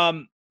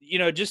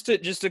 just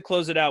to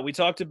close it out, we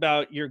talked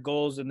about your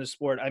goals in the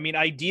sport. I mean,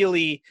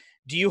 ideally,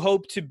 do you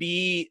hope to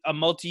be a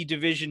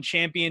multi-division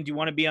champion? Do you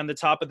want to be on the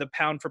top of the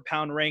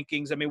pound-for-pound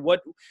rankings? I mean,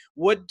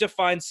 what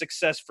defines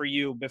success for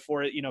you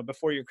before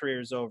your career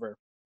is over?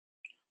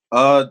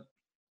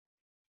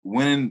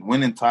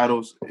 Winning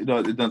titles. It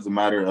doesn't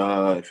matter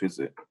if it's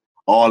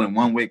all in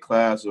one weight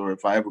class or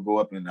if I ever go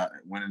up and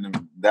winning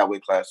that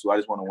weight class. So I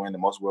just want to win the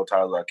most world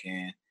titles I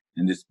can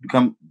and just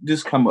become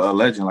a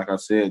legend. Like I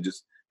said,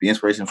 just be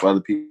inspiration for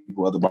other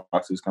people, other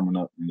boxers coming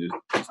up, and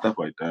just stuff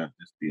like that.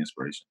 Just be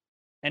inspiration.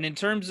 And in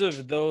terms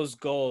of those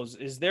goals,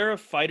 is there a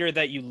fighter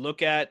that you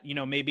look at,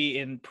 maybe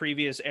in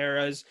previous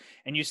eras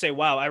and you say,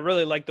 wow, I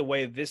really like the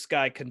way this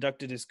guy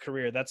conducted his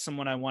career. That's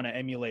someone I want to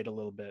emulate a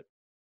little bit.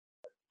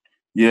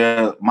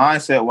 Yeah,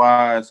 mindset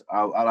wise,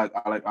 I like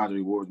Andre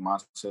Ward's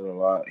mindset a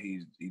lot.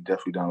 He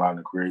definitely done a lot in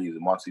the career. He's a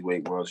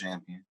multi-weight world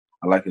champion.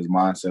 I like his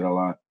mindset a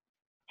lot.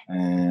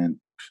 And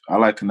I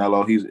like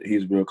Canelo.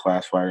 He's a real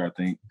class fighter, I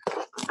think.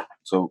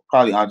 So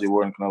probably Andre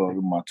Ward and Canelo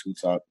are my two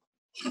top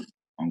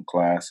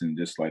class, and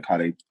just like how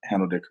they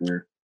handle their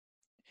career.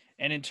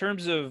 And in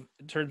terms of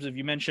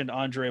you mentioned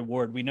Andre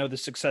Ward, we know the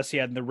success he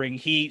had in the ring.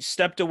 He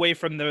stepped away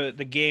from the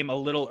game a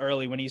little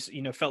early when he's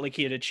felt like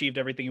he had achieved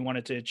everything he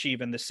wanted to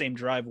achieve, and the same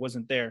drive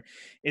wasn't there.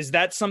 Is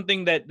that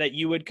something that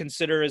you would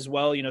consider as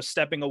well?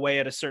 Stepping away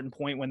at a certain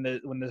point when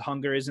the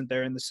hunger isn't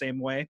there in the same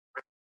way.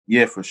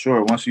 Yeah, for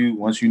sure. Once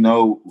you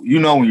know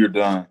when you're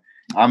done.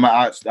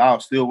 I'll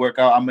still work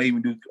out. I may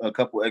even do a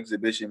couple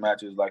exhibition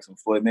matches like some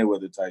Floyd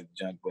Mayweather type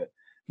junk. But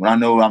when I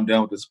know I'm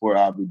done with the sport,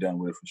 I'll be done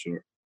with it for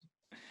sure.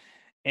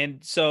 And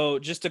so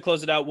just to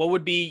close it out, what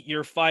would be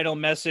your final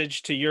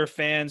message to your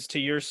fans,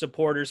 to your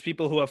supporters,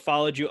 people who have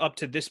followed you up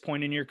to this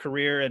point in your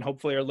career and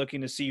hopefully are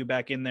looking to see you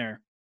back in there?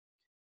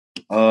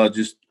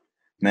 Just,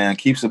 man,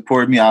 keep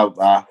supporting me.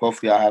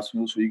 Hopefully I'll have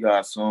some news for you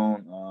guys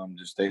soon.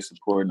 Just stay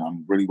supporting.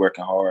 I'm really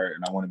working hard,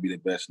 and I want to be the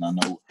best. And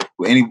I know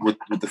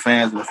with the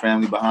fans and the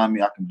family behind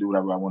me, I can do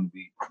whatever I want to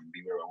be and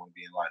be where I want to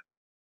be in life.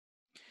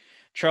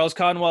 Charles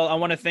Conwell, I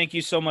want to thank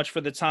you so much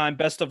for the time.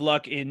 Best of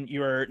luck in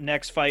your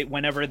next fight,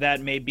 whenever that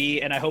may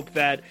be. And I hope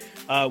that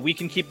we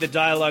can keep the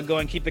dialogue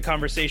going, keep the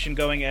conversation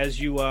going as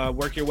you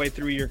work your way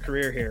through your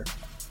career here.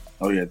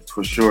 Oh yeah,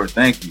 for sure.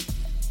 Thank you.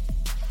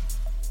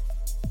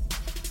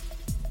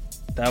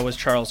 That was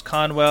Charles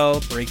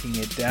Conwell breaking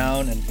it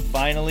down. And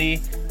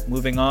finally,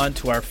 moving on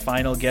to our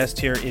final guest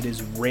here, it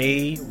is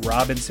Ray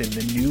Robinson,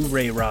 the new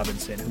Ray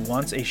Robinson, who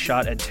wants a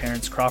shot at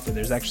Terrence Crawford.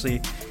 There's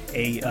actually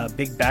a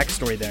big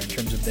backstory there in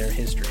terms of their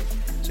history.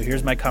 So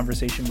here's my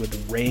conversation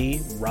with Ray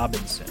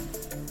Robinson.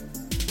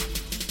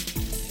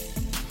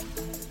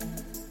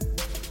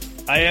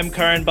 I am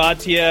Karan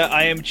Bhatia.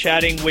 I am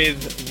chatting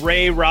with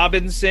Ray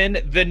Robinson,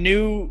 the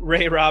new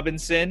Ray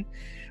Robinson.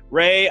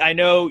 Ray, I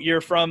know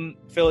you're from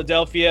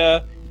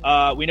Philadelphia.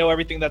 We know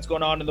everything that's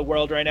going on in the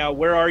world right now.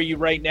 Where are you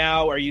right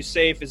now? Are you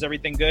safe? Is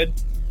everything good?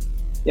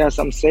 Yes,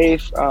 I'm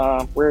safe.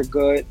 We're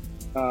good.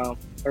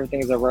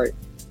 Everything is all right.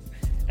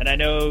 And I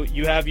know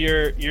you have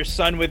your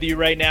son with you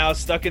right now,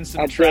 stuck in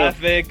some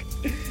traffic.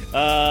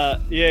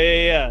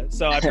 Yeah.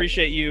 So I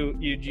appreciate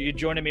you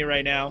joining me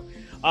right now.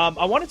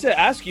 I wanted to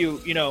ask you,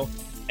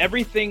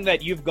 everything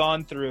that you've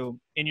gone through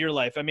in your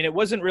life. I mean, it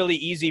wasn't really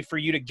easy for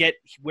you to get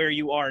where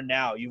you are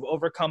now. You've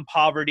overcome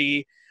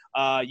poverty.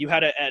 You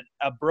had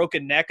a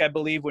broken neck, I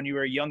believe, when you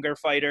were a younger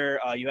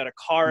fighter. You had a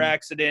car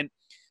accident.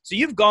 So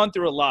you've gone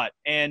through a lot.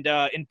 And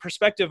in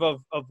perspective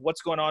of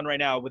what's going on right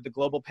now with the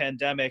global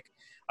pandemic,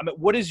 I mean,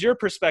 what is your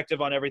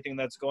perspective on everything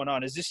that's going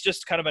on? Is this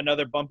just kind of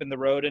another bump in the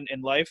road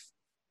in life?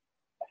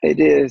 It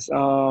is.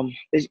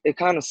 It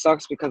kind of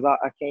sucks because I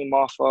came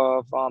off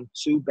of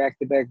 2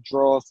 back-to-back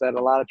draws that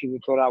a lot of people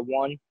thought I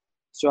won.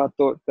 So I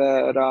thought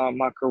that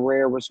my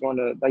career was going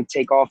to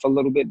take off a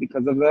little bit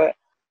because of that.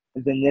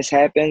 And then this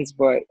happens.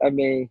 But I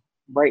mean,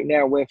 right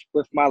now with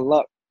my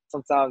luck,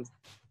 sometimes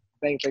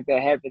things like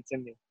that happen to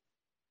me.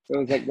 So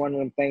it's one of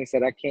them things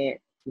that I can't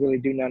really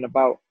do nothing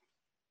about.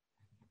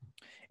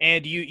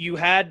 And you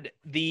had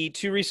the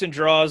 2 recent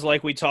draws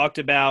like we talked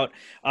about.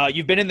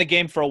 You've been in the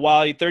game for a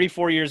while. You're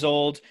 34 years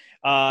old,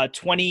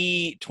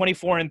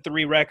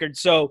 24-3 record.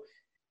 So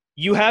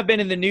you have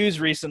been in the news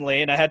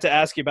recently, and I had to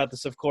ask you about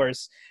this, of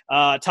course.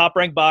 Top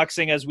Rank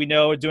Boxing, as we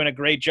know, are doing a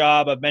great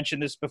job. I've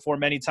mentioned this before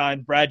many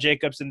times. Brad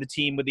Jacobs and the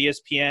team with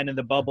ESPN and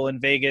the bubble in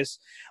Vegas.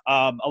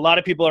 A lot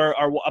of people are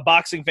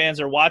boxing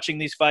fans are watching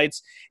these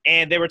fights,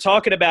 and they were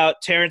talking about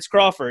Terrence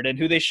Crawford and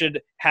who they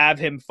should have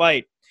him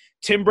fight.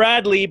 Tim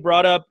Bradley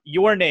brought up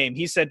your name.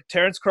 He said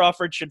Terrence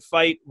Crawford should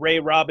fight Ray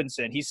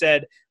Robinson. He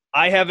said,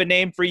 I have a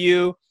name for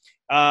you.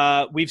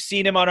 We've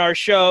seen him on our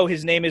show.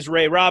 His name is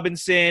Ray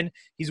Robinson.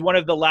 He's one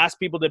of the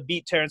last people to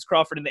beat Terrence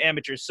Crawford in the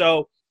amateurs.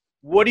 So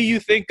what do you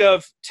think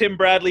of Tim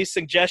Bradley's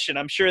suggestion?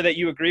 I'm sure that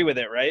you agree with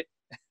it, right?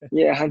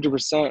 Yeah,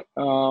 100%.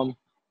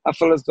 I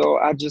feel as though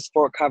I just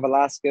fought Kai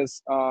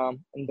Velasquez,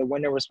 and the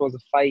winner was supposed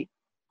to fight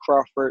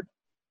Crawford.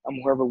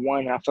 Whoever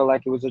won, I feel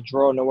like it was a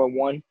draw. No one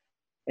won.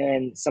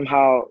 And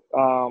somehow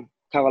Kai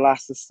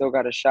Velasquez still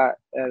got a shot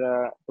at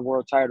the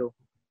world title.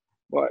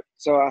 But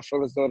so I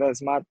feel as though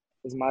that's my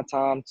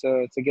time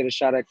to get a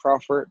shot at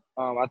Crawford.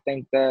 I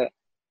think that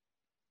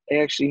it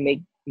actually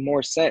make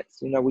more sense.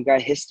 We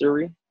got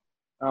history.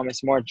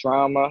 It's more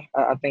drama.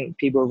 I think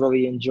people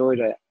really enjoy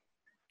that.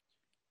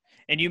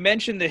 And you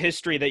mentioned the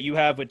history that you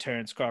have with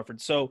Terrence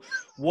Crawford. So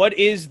what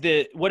is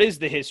the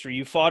history?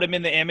 You fought him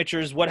in the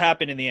amateurs. What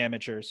happened in the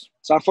amateurs?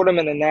 So I fought him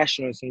in the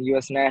Nationals, in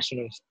U.S.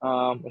 Nationals.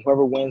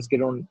 Whoever wins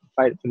get on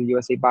fight for the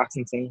USA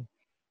boxing team.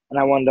 And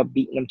I wound up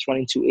beating him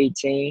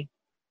 22-18.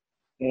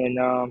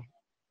 And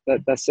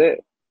that's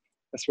it.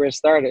 That's where it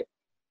started.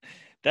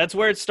 That's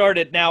where it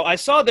started. Now, I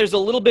saw there's a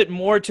little bit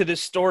more to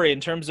this story in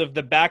terms of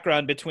the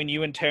background between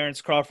you and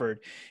Terrence Crawford.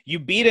 You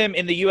beat him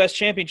in the U.S.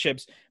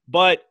 championships,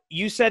 but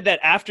you said that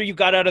after you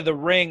got out of the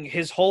ring,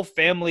 his whole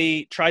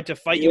family tried to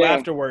fight you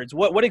afterwards.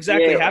 What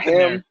exactly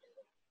happened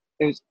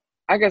there?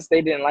 I guess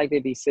they didn't like the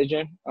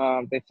decision.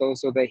 They felt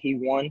so that he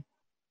won.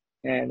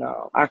 And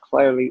I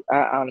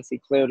honestly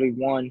clearly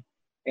won.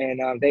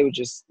 And they were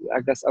just,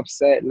 I guess,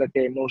 upset, let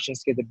their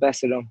emotions get the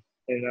best of them.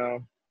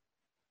 And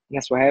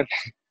that's what happened.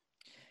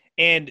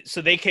 And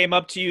so they came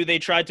up to you, they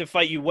tried to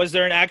fight you. Was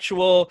there an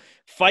actual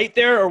fight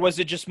there, or was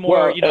it just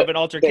more, of an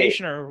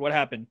altercation, or what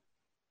happened?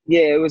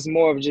 Yeah, it was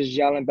more of just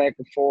yelling back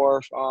and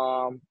forth.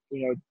 I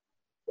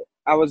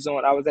was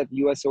at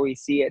the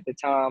USOEC at the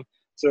time.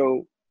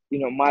 So,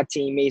 my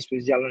teammates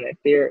was yelling at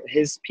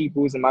his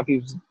peoples, and my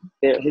peoples,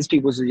 his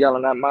peoples were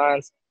yelling at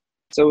mine.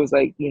 So it was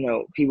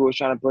people were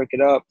trying to break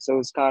it up. So it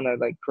was kind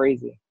of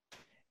crazy.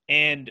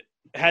 And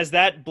has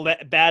that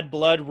bad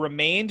blood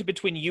remained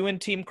between you and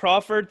Team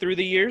Crawford through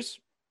the years?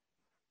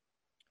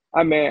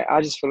 I mean,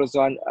 I just feel as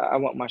though I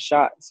want my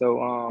shot.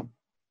 So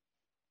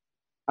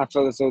I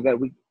feel as though that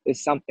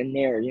it's something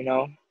there,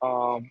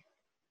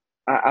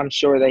 I'm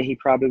sure that he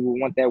probably will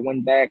want that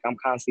win back. I'm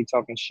constantly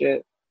talking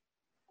shit.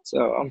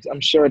 So I'm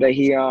sure that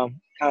he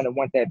kind of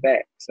want that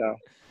back. So.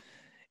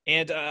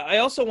 And I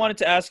also wanted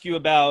to ask you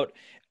about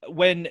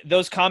when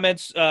those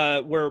comments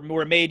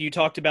were made, you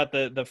talked about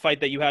the fight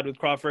that you had with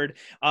Crawford.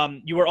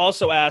 You were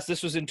also asked,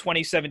 this was in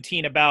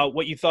 2017, about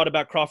what you thought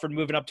about Crawford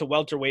moving up to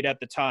welterweight at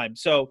the time.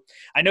 So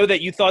I know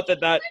that you thought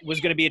that was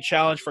going to be a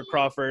challenge for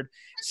Crawford.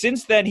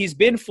 Since then, he's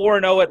been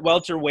 4-0 at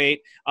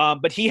welterweight,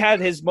 but he had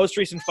his most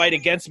recent fight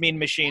against Mean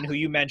Machine, who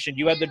you mentioned.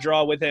 You had the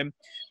draw with him.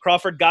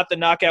 Crawford got the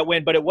knockout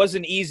win, but it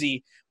wasn't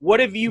easy. What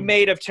have you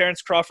made of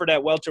Terrence Crawford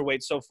at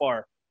welterweight so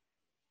far?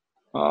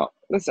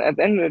 Listen, at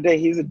the end of the day,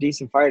 he's a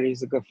decent fighter.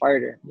 He's a good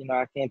fighter. You know,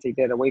 I can't take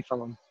that away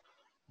from him.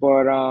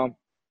 But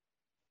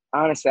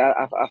honestly,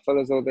 I feel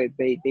as though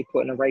they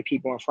putting the right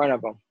people in front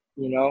of him.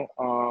 You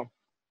know,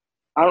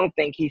 I don't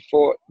think he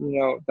fought, you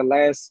know, the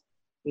last,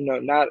 you know,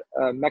 not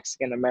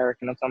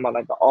Mexican-American. I'm talking about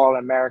like an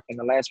all-American.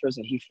 The last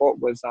person he fought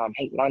was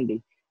Hank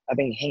Lundy. I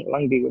think Hank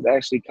Lundy was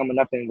actually coming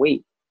up in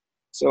weight.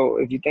 So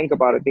if you think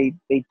about it,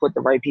 they put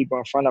the right people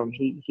in front of him.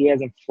 He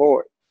hasn't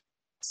fought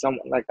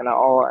someone like an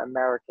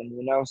all-American,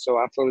 you know? So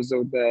I feel as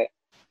though that,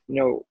 you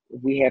know,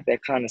 we have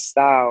that kind of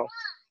style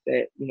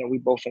that, you know, we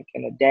both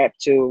can adapt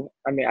to.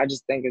 I mean, I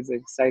just think it's an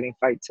exciting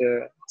fight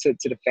to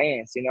the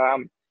fans. You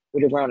know,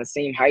 we're around the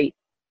same height.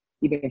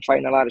 He's been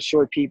fighting a lot of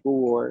short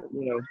people or,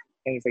 you know,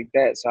 things like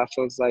that. So I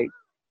feel it's like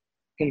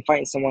him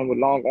fighting someone with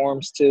long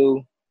arms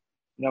too,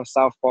 you know,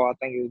 southpaw, I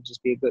think it would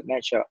just be a good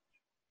matchup.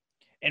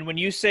 And when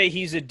you say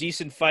he's a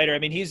decent fighter, I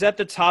mean, he's at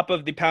the top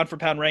of the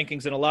pound-for-pound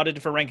rankings in a lot of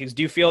different rankings.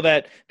 Do you feel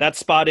that that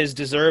spot is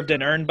deserved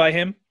and earned by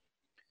him?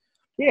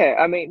 Yeah,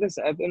 I mean,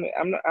 listen,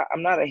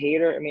 I'm not a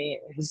hater. I mean,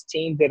 his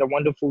team did a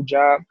wonderful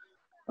job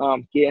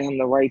getting him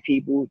the right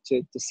people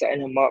to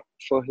setting him up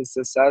for his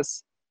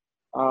success.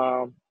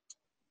 You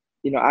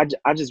know,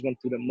 I just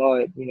went through the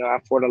mud. You know, I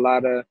fought a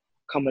lot of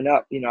coming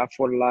up. You know, I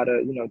fought a lot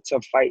of, you know,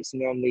 tough fights.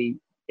 Normally,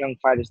 young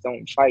fighters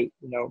don't fight,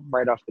 you know,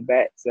 right off the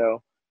bat.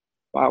 So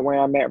where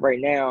I'm at right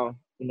now,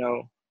 you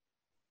know,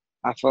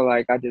 I feel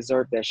like I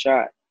deserve that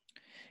shot.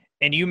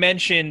 And you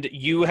mentioned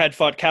you had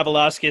fought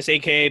Kavaliauskas,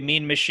 a.k.a.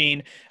 Mean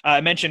Machine.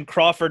 I mentioned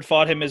Crawford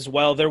fought him as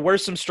well. There were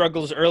some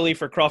struggles early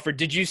for Crawford.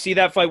 Did you see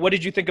that fight? What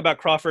did you think about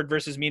Crawford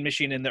versus Mean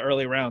Machine in the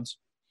early rounds?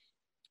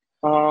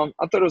 I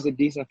thought it was a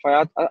decent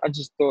fight. I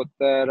just thought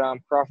that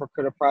Crawford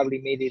could have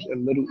probably made it a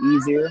little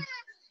easier.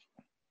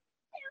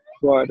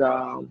 But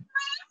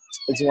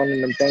it's one of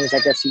them things, I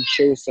guess he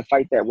chose to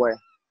fight that way.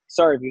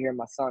 Sorry if you hear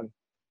my son.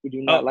 We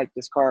do not like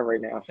this car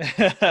right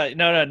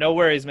now. No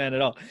worries, man,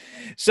 at all.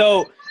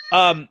 So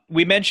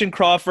we mentioned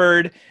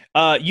Crawford.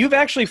 You've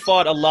actually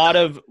fought a lot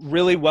of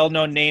really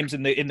well-known names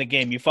in the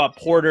game. You fought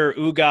Porter,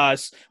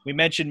 Ugas. We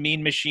mentioned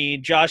Mean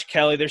Machine, Josh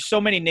Kelly. There's so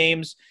many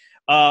names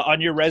on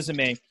your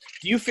resume.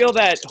 Do you feel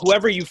that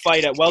whoever you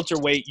fight at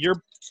welterweight,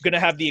 you're going to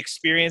have the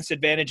experience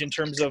advantage in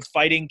terms of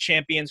fighting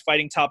champions,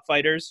 fighting top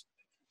fighters?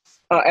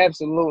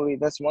 Absolutely.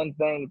 That's one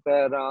thing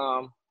that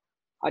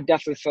I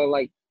definitely feel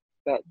like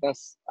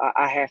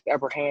I have the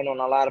upper hand on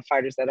a lot of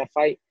fighters that I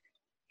fight,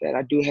 that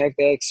I do have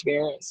that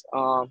experience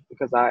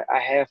because I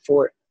have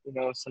fought, you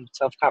know, some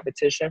tough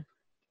competition.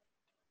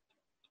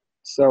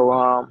 So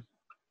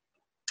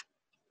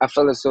I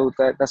feel as though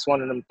that's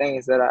one of them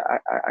things that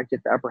I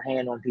get the upper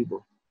hand on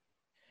people.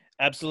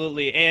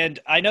 Absolutely. And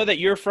I know that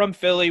you're from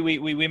Philly.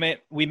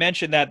 We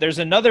mentioned that. There's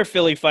another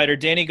Philly fighter,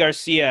 Danny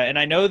Garcia, and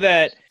I know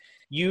that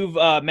you've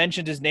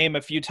mentioned his name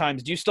a few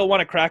times. Do you still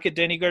want to crack at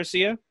Danny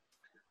Garcia?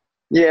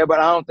 Yeah, but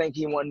I don't think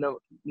he wanted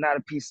not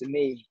a piece of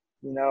me.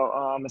 You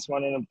know, it's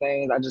one of them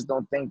things. I just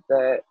don't think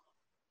that.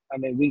 I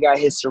mean, we got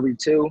history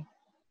too.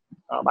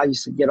 I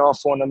used to get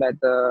off on him at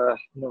the,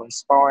 you know, in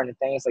sparring and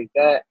things like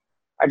that.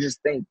 I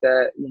just think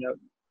that,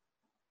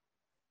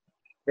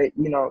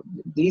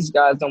 these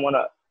guys don't want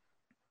to,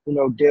 you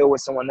know, deal with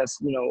someone that's,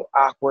 you know,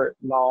 awkward,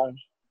 long,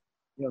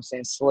 you know,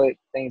 saying slick,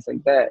 things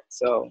like that.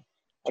 So,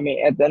 I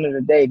mean, at the end of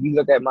the day, if you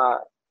look at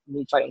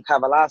me fighting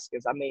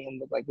Kavaliauskas, I made him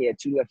look like he had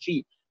 2 left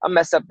feet. I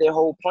messed up their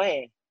whole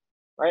plan,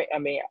 right? I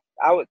mean,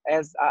 I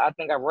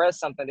think I read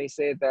something. They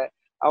said that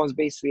I was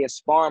basically a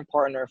sparring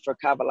partner for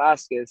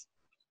Kavaliauskas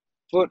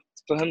for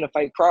him to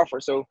fight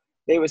Crawford. So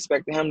they were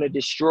expecting him to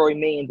destroy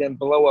me and then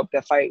blow up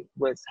that fight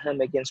with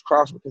him against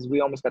Crawford because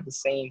we almost got the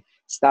same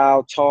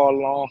style,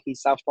 tall, long.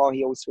 He's southpaw.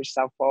 He always switched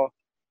southpaw,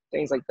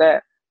 things like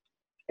that.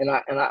 And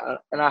I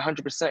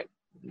 100%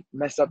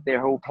 messed up their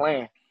whole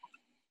plan.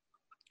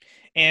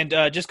 And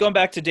just going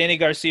back to Danny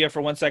Garcia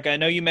for 1 second, I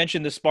know you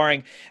mentioned the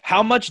sparring.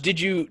 How much did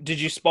you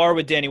spar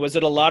with Danny? Was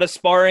it a lot of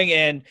sparring?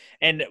 And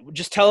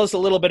just tell us a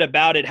little bit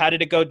about it. How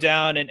did it go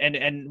down?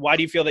 And why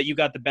do you feel that you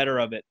got the better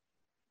of it?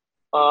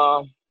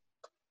 I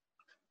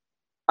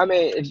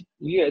mean, if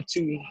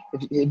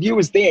you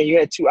was there and you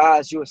had 2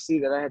 eyes, you would see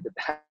that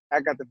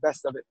I got the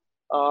best of it.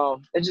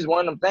 It's just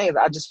one of them things.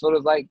 I just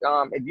feel like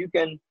if you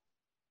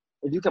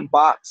can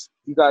box,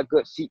 you got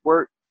good feet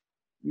work.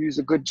 Use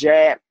a good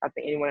jab. I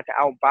think anyone can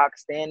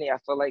outbox Danny. I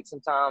feel like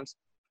sometimes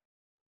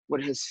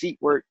with his feet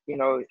work, you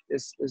know,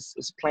 is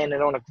planting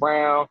on the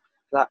ground.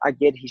 I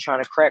get he's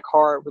trying to crack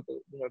hard with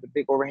the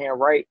big overhand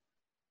right,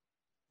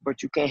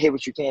 but you can't hit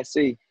what you can't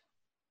see.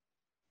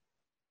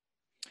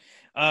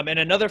 And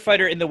another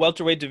fighter in the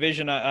welterweight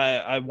division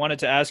I wanted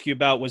to ask you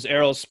about was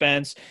Errol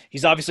Spence.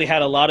 He's obviously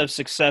had a lot of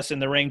success in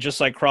the ring, just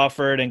like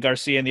Crawford and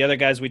Garcia and the other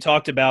guys we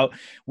talked about.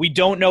 We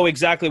don't know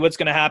exactly what's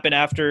going to happen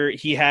after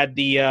he had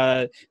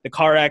the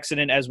car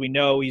accident. As we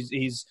know,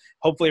 he's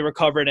hopefully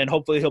recovered and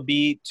hopefully he'll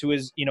be to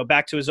his,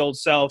 back to his old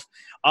self.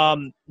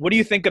 What do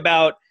you think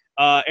about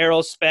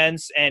Errol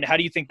Spence, and how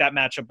do you think that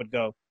matchup would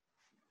go?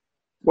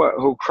 What,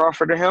 who,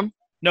 Crawford or him?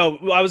 No,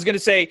 I was going to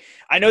say,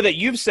 I know that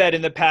you've said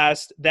in the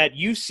past that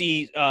you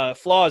see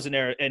flaws in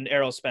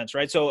Errol Spence,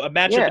 right? So a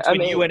matchup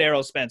between you and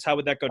Errol Spence, how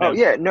would that go down? Oh,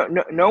 yeah,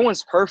 no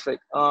one's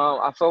perfect.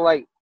 I feel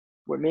like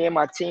with me and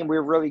my team,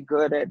 we're really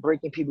good at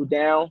breaking people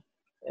down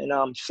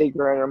and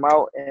figuring them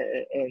out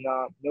and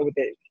know what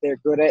they're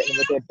good at and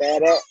what they're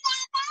bad at.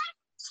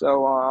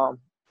 So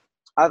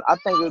I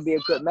think it would be a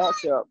good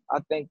matchup. I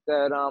think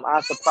that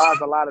I surprise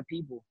a lot of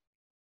people.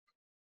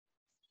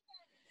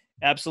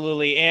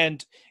 Absolutely.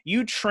 And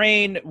you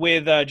train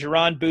with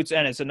Jaron Boots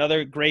Ennis,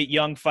 another great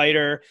young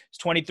fighter. He's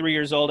 23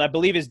 years old. I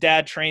believe his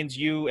dad trains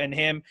you and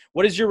him.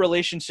 What is your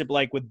relationship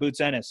like with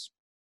Boots Ennis?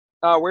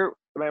 We're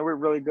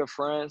really good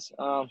friends.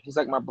 He's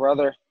like my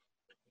brother.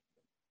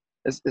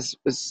 It's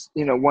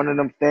one of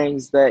them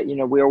things that,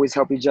 we always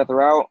help each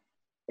other out.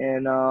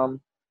 And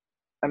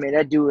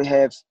that dude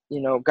have,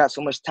 got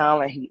so much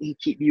talent. He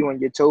keep you on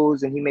your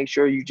toes and he makes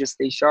sure you just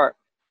stay sharp.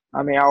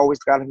 I always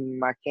got him in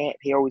my camp.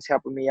 He always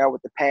helping me out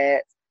with the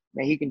pads.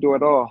 Man, he can do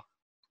it all.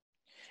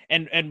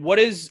 And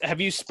have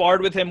you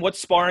sparred with him? What's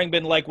sparring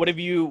been like? What have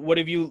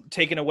you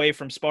taken away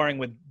from sparring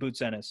with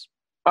Boots Ennis?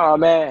 Oh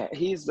man,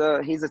 he's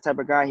the type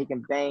of guy. He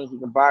can bang, he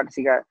can box,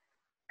 he got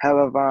hell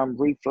of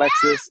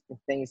reflexes and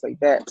things like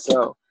that.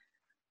 So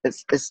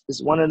it's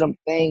one of them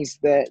things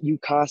that you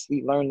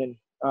constantly learning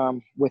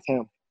with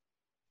him.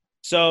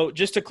 So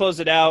just to close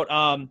it out,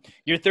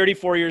 you're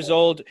 34 years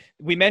old.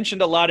 We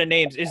mentioned a lot of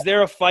names. Is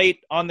there a fight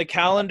on the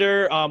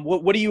calendar?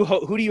 Who do you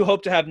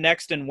hope to have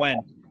next and when?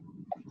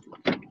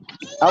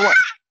 I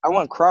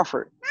want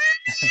Crawford.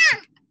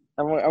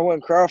 I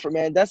want Crawford,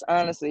 man. That's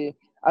honestly,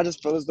 I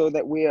just feel as though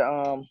that we're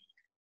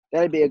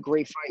that'd be a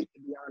great fight,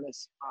 to be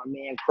honest.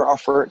 Me and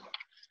Crawford,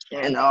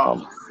 and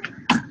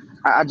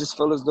I just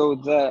feel as though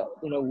that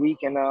we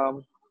can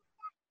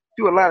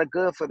do a lot of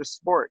good for the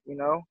sport.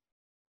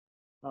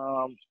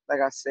 Like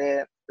I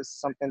said,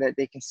 it's something that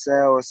they can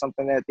sell or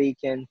something that they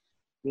can,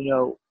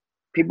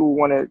 people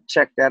want to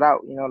check that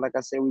out. Like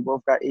I said, we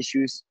both got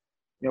issues.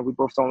 We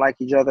both don't like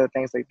each other,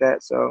 things like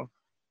that. So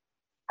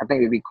I think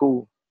it'd be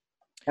cool.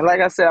 And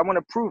like I said, I want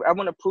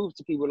to prove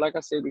to people, like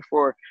I said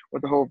before,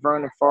 with the whole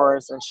Vernon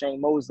Forrest and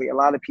Shane Mosley, a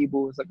lot of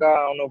people was like, oh,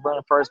 I don't know,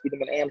 Vernon Forrest beat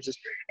him in amateurs.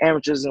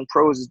 Amateurs and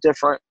pros is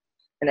different.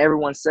 And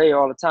everyone say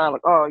all the time,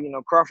 like, oh,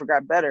 Crawford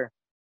got better.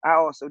 I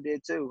also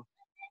did too.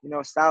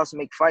 Styles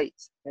make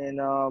fights. And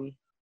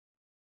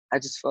I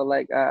just feel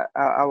like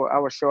I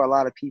would show a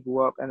lot of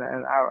people up and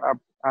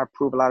I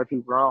prove a lot of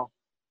people wrong.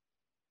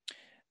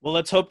 Well,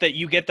 let's hope that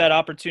you get that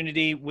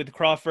opportunity with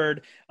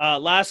Crawford.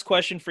 Last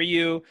question for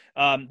you.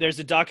 There's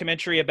a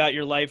documentary about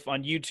your life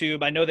on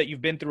YouTube. I know that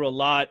you've been through a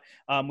lot.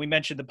 We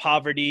mentioned the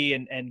poverty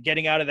and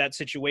getting out of that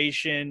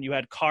situation. You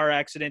had car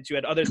accidents. You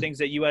had other things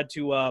that you had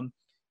to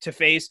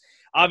face.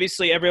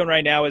 Obviously, everyone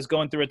right now is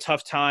going through a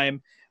tough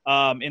time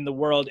in the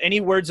world. Any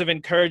words of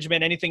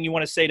encouragement, anything you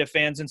want to say to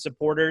fans and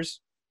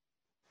supporters?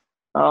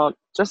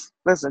 Just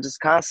listen, just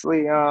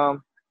constantly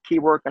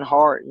keep working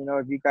hard.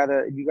 If you got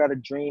a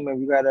dream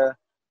and you gotta,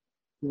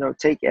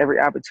 take every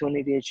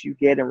opportunity that you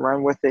get and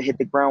run with it, hit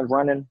the ground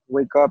running,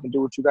 wake up and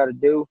do what you got to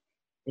do,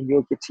 and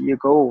you'll get to your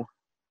goal.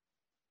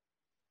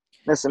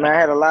 Listen, man, I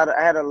had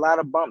a lot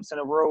of bumps in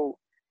the road.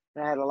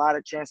 And I had a lot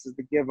of chances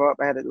to give up.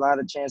 I had a lot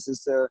of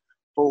chances to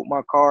fold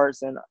my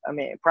cards. And,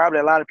 probably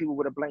a lot of people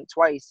would have blinked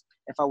twice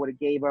if I would have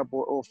gave up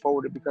or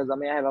folded because, I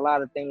had a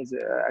lot of things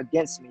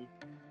against me.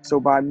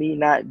 So by me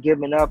not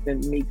giving up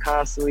and me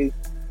constantly,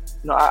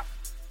 I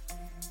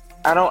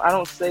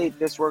don't say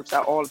this works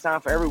out all the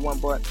time for everyone,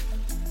 but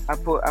I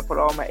put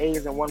all my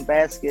eggs in one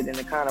basket and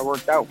it kind of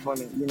worked out for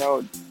me.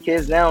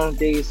 Kids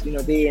nowadays,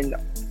 they in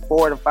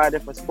 4 to 5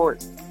 different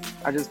sports.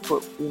 I just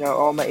put,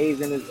 all my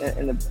eggs in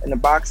the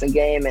boxing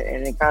game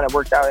and it kind of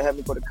worked out. It helped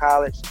me go to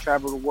college,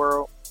 travel the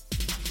world.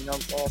 You know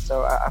what I'm saying?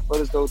 So I feel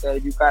as though that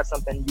if you got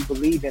something, you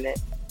believe in it,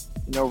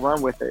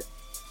 run with it.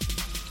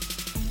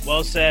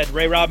 Well said.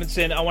 Ray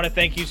Robinson, I want to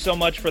thank you so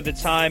much for the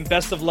time.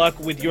 Best of luck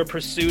with your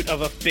pursuit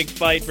of a big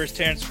fight versus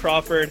Terrence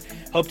Crawford.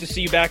 Hope to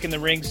see you back in the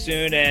ring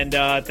soon. And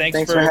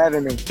thanks for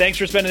having me. Thanks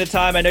for spending the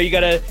time. I know you got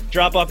to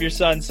drop off your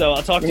son, so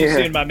I'll talk to you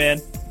soon, my man.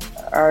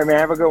 All right, man.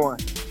 Have a good one.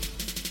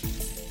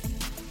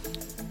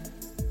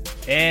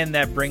 And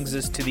that brings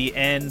us to the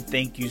end.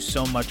 Thank you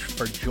so much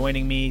for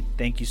joining me.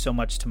 Thank you so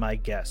much to my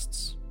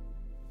guests.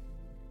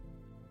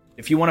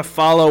 If you want to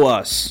follow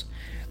us,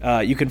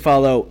 you can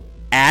follow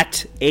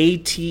at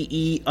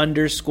ATE_podcast.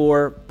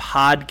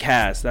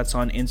 That's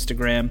on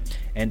Instagram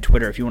and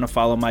Twitter. If you want to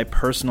follow my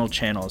personal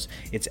channels,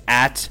 it's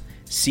at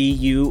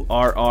CURRANBHATIA.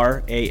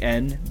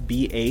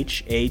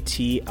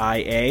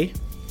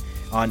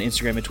 on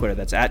Instagram and Twitter.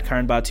 That's at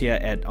Karan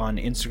Bhatia on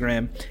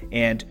Instagram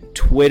and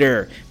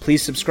Twitter.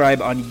 Please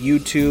subscribe on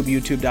YouTube,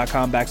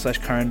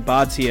 youtube.com/Karan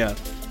Bhatia.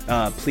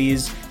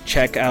 Please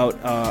check out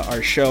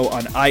our show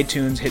on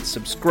iTunes. Hit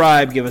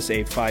subscribe. Give us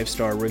a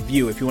 5-star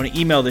review. If you want to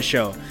email the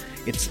show,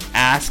 it's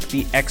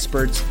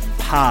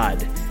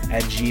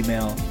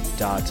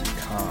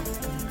asktheexpertspod@gmail.com.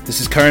 This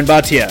is Karan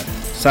Bhatia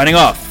signing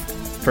off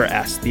for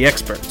Ask the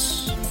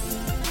Experts.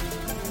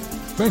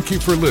 Thank you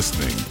for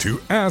listening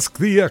to Ask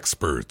the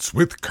Experts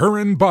with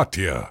Karan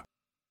Bhatia.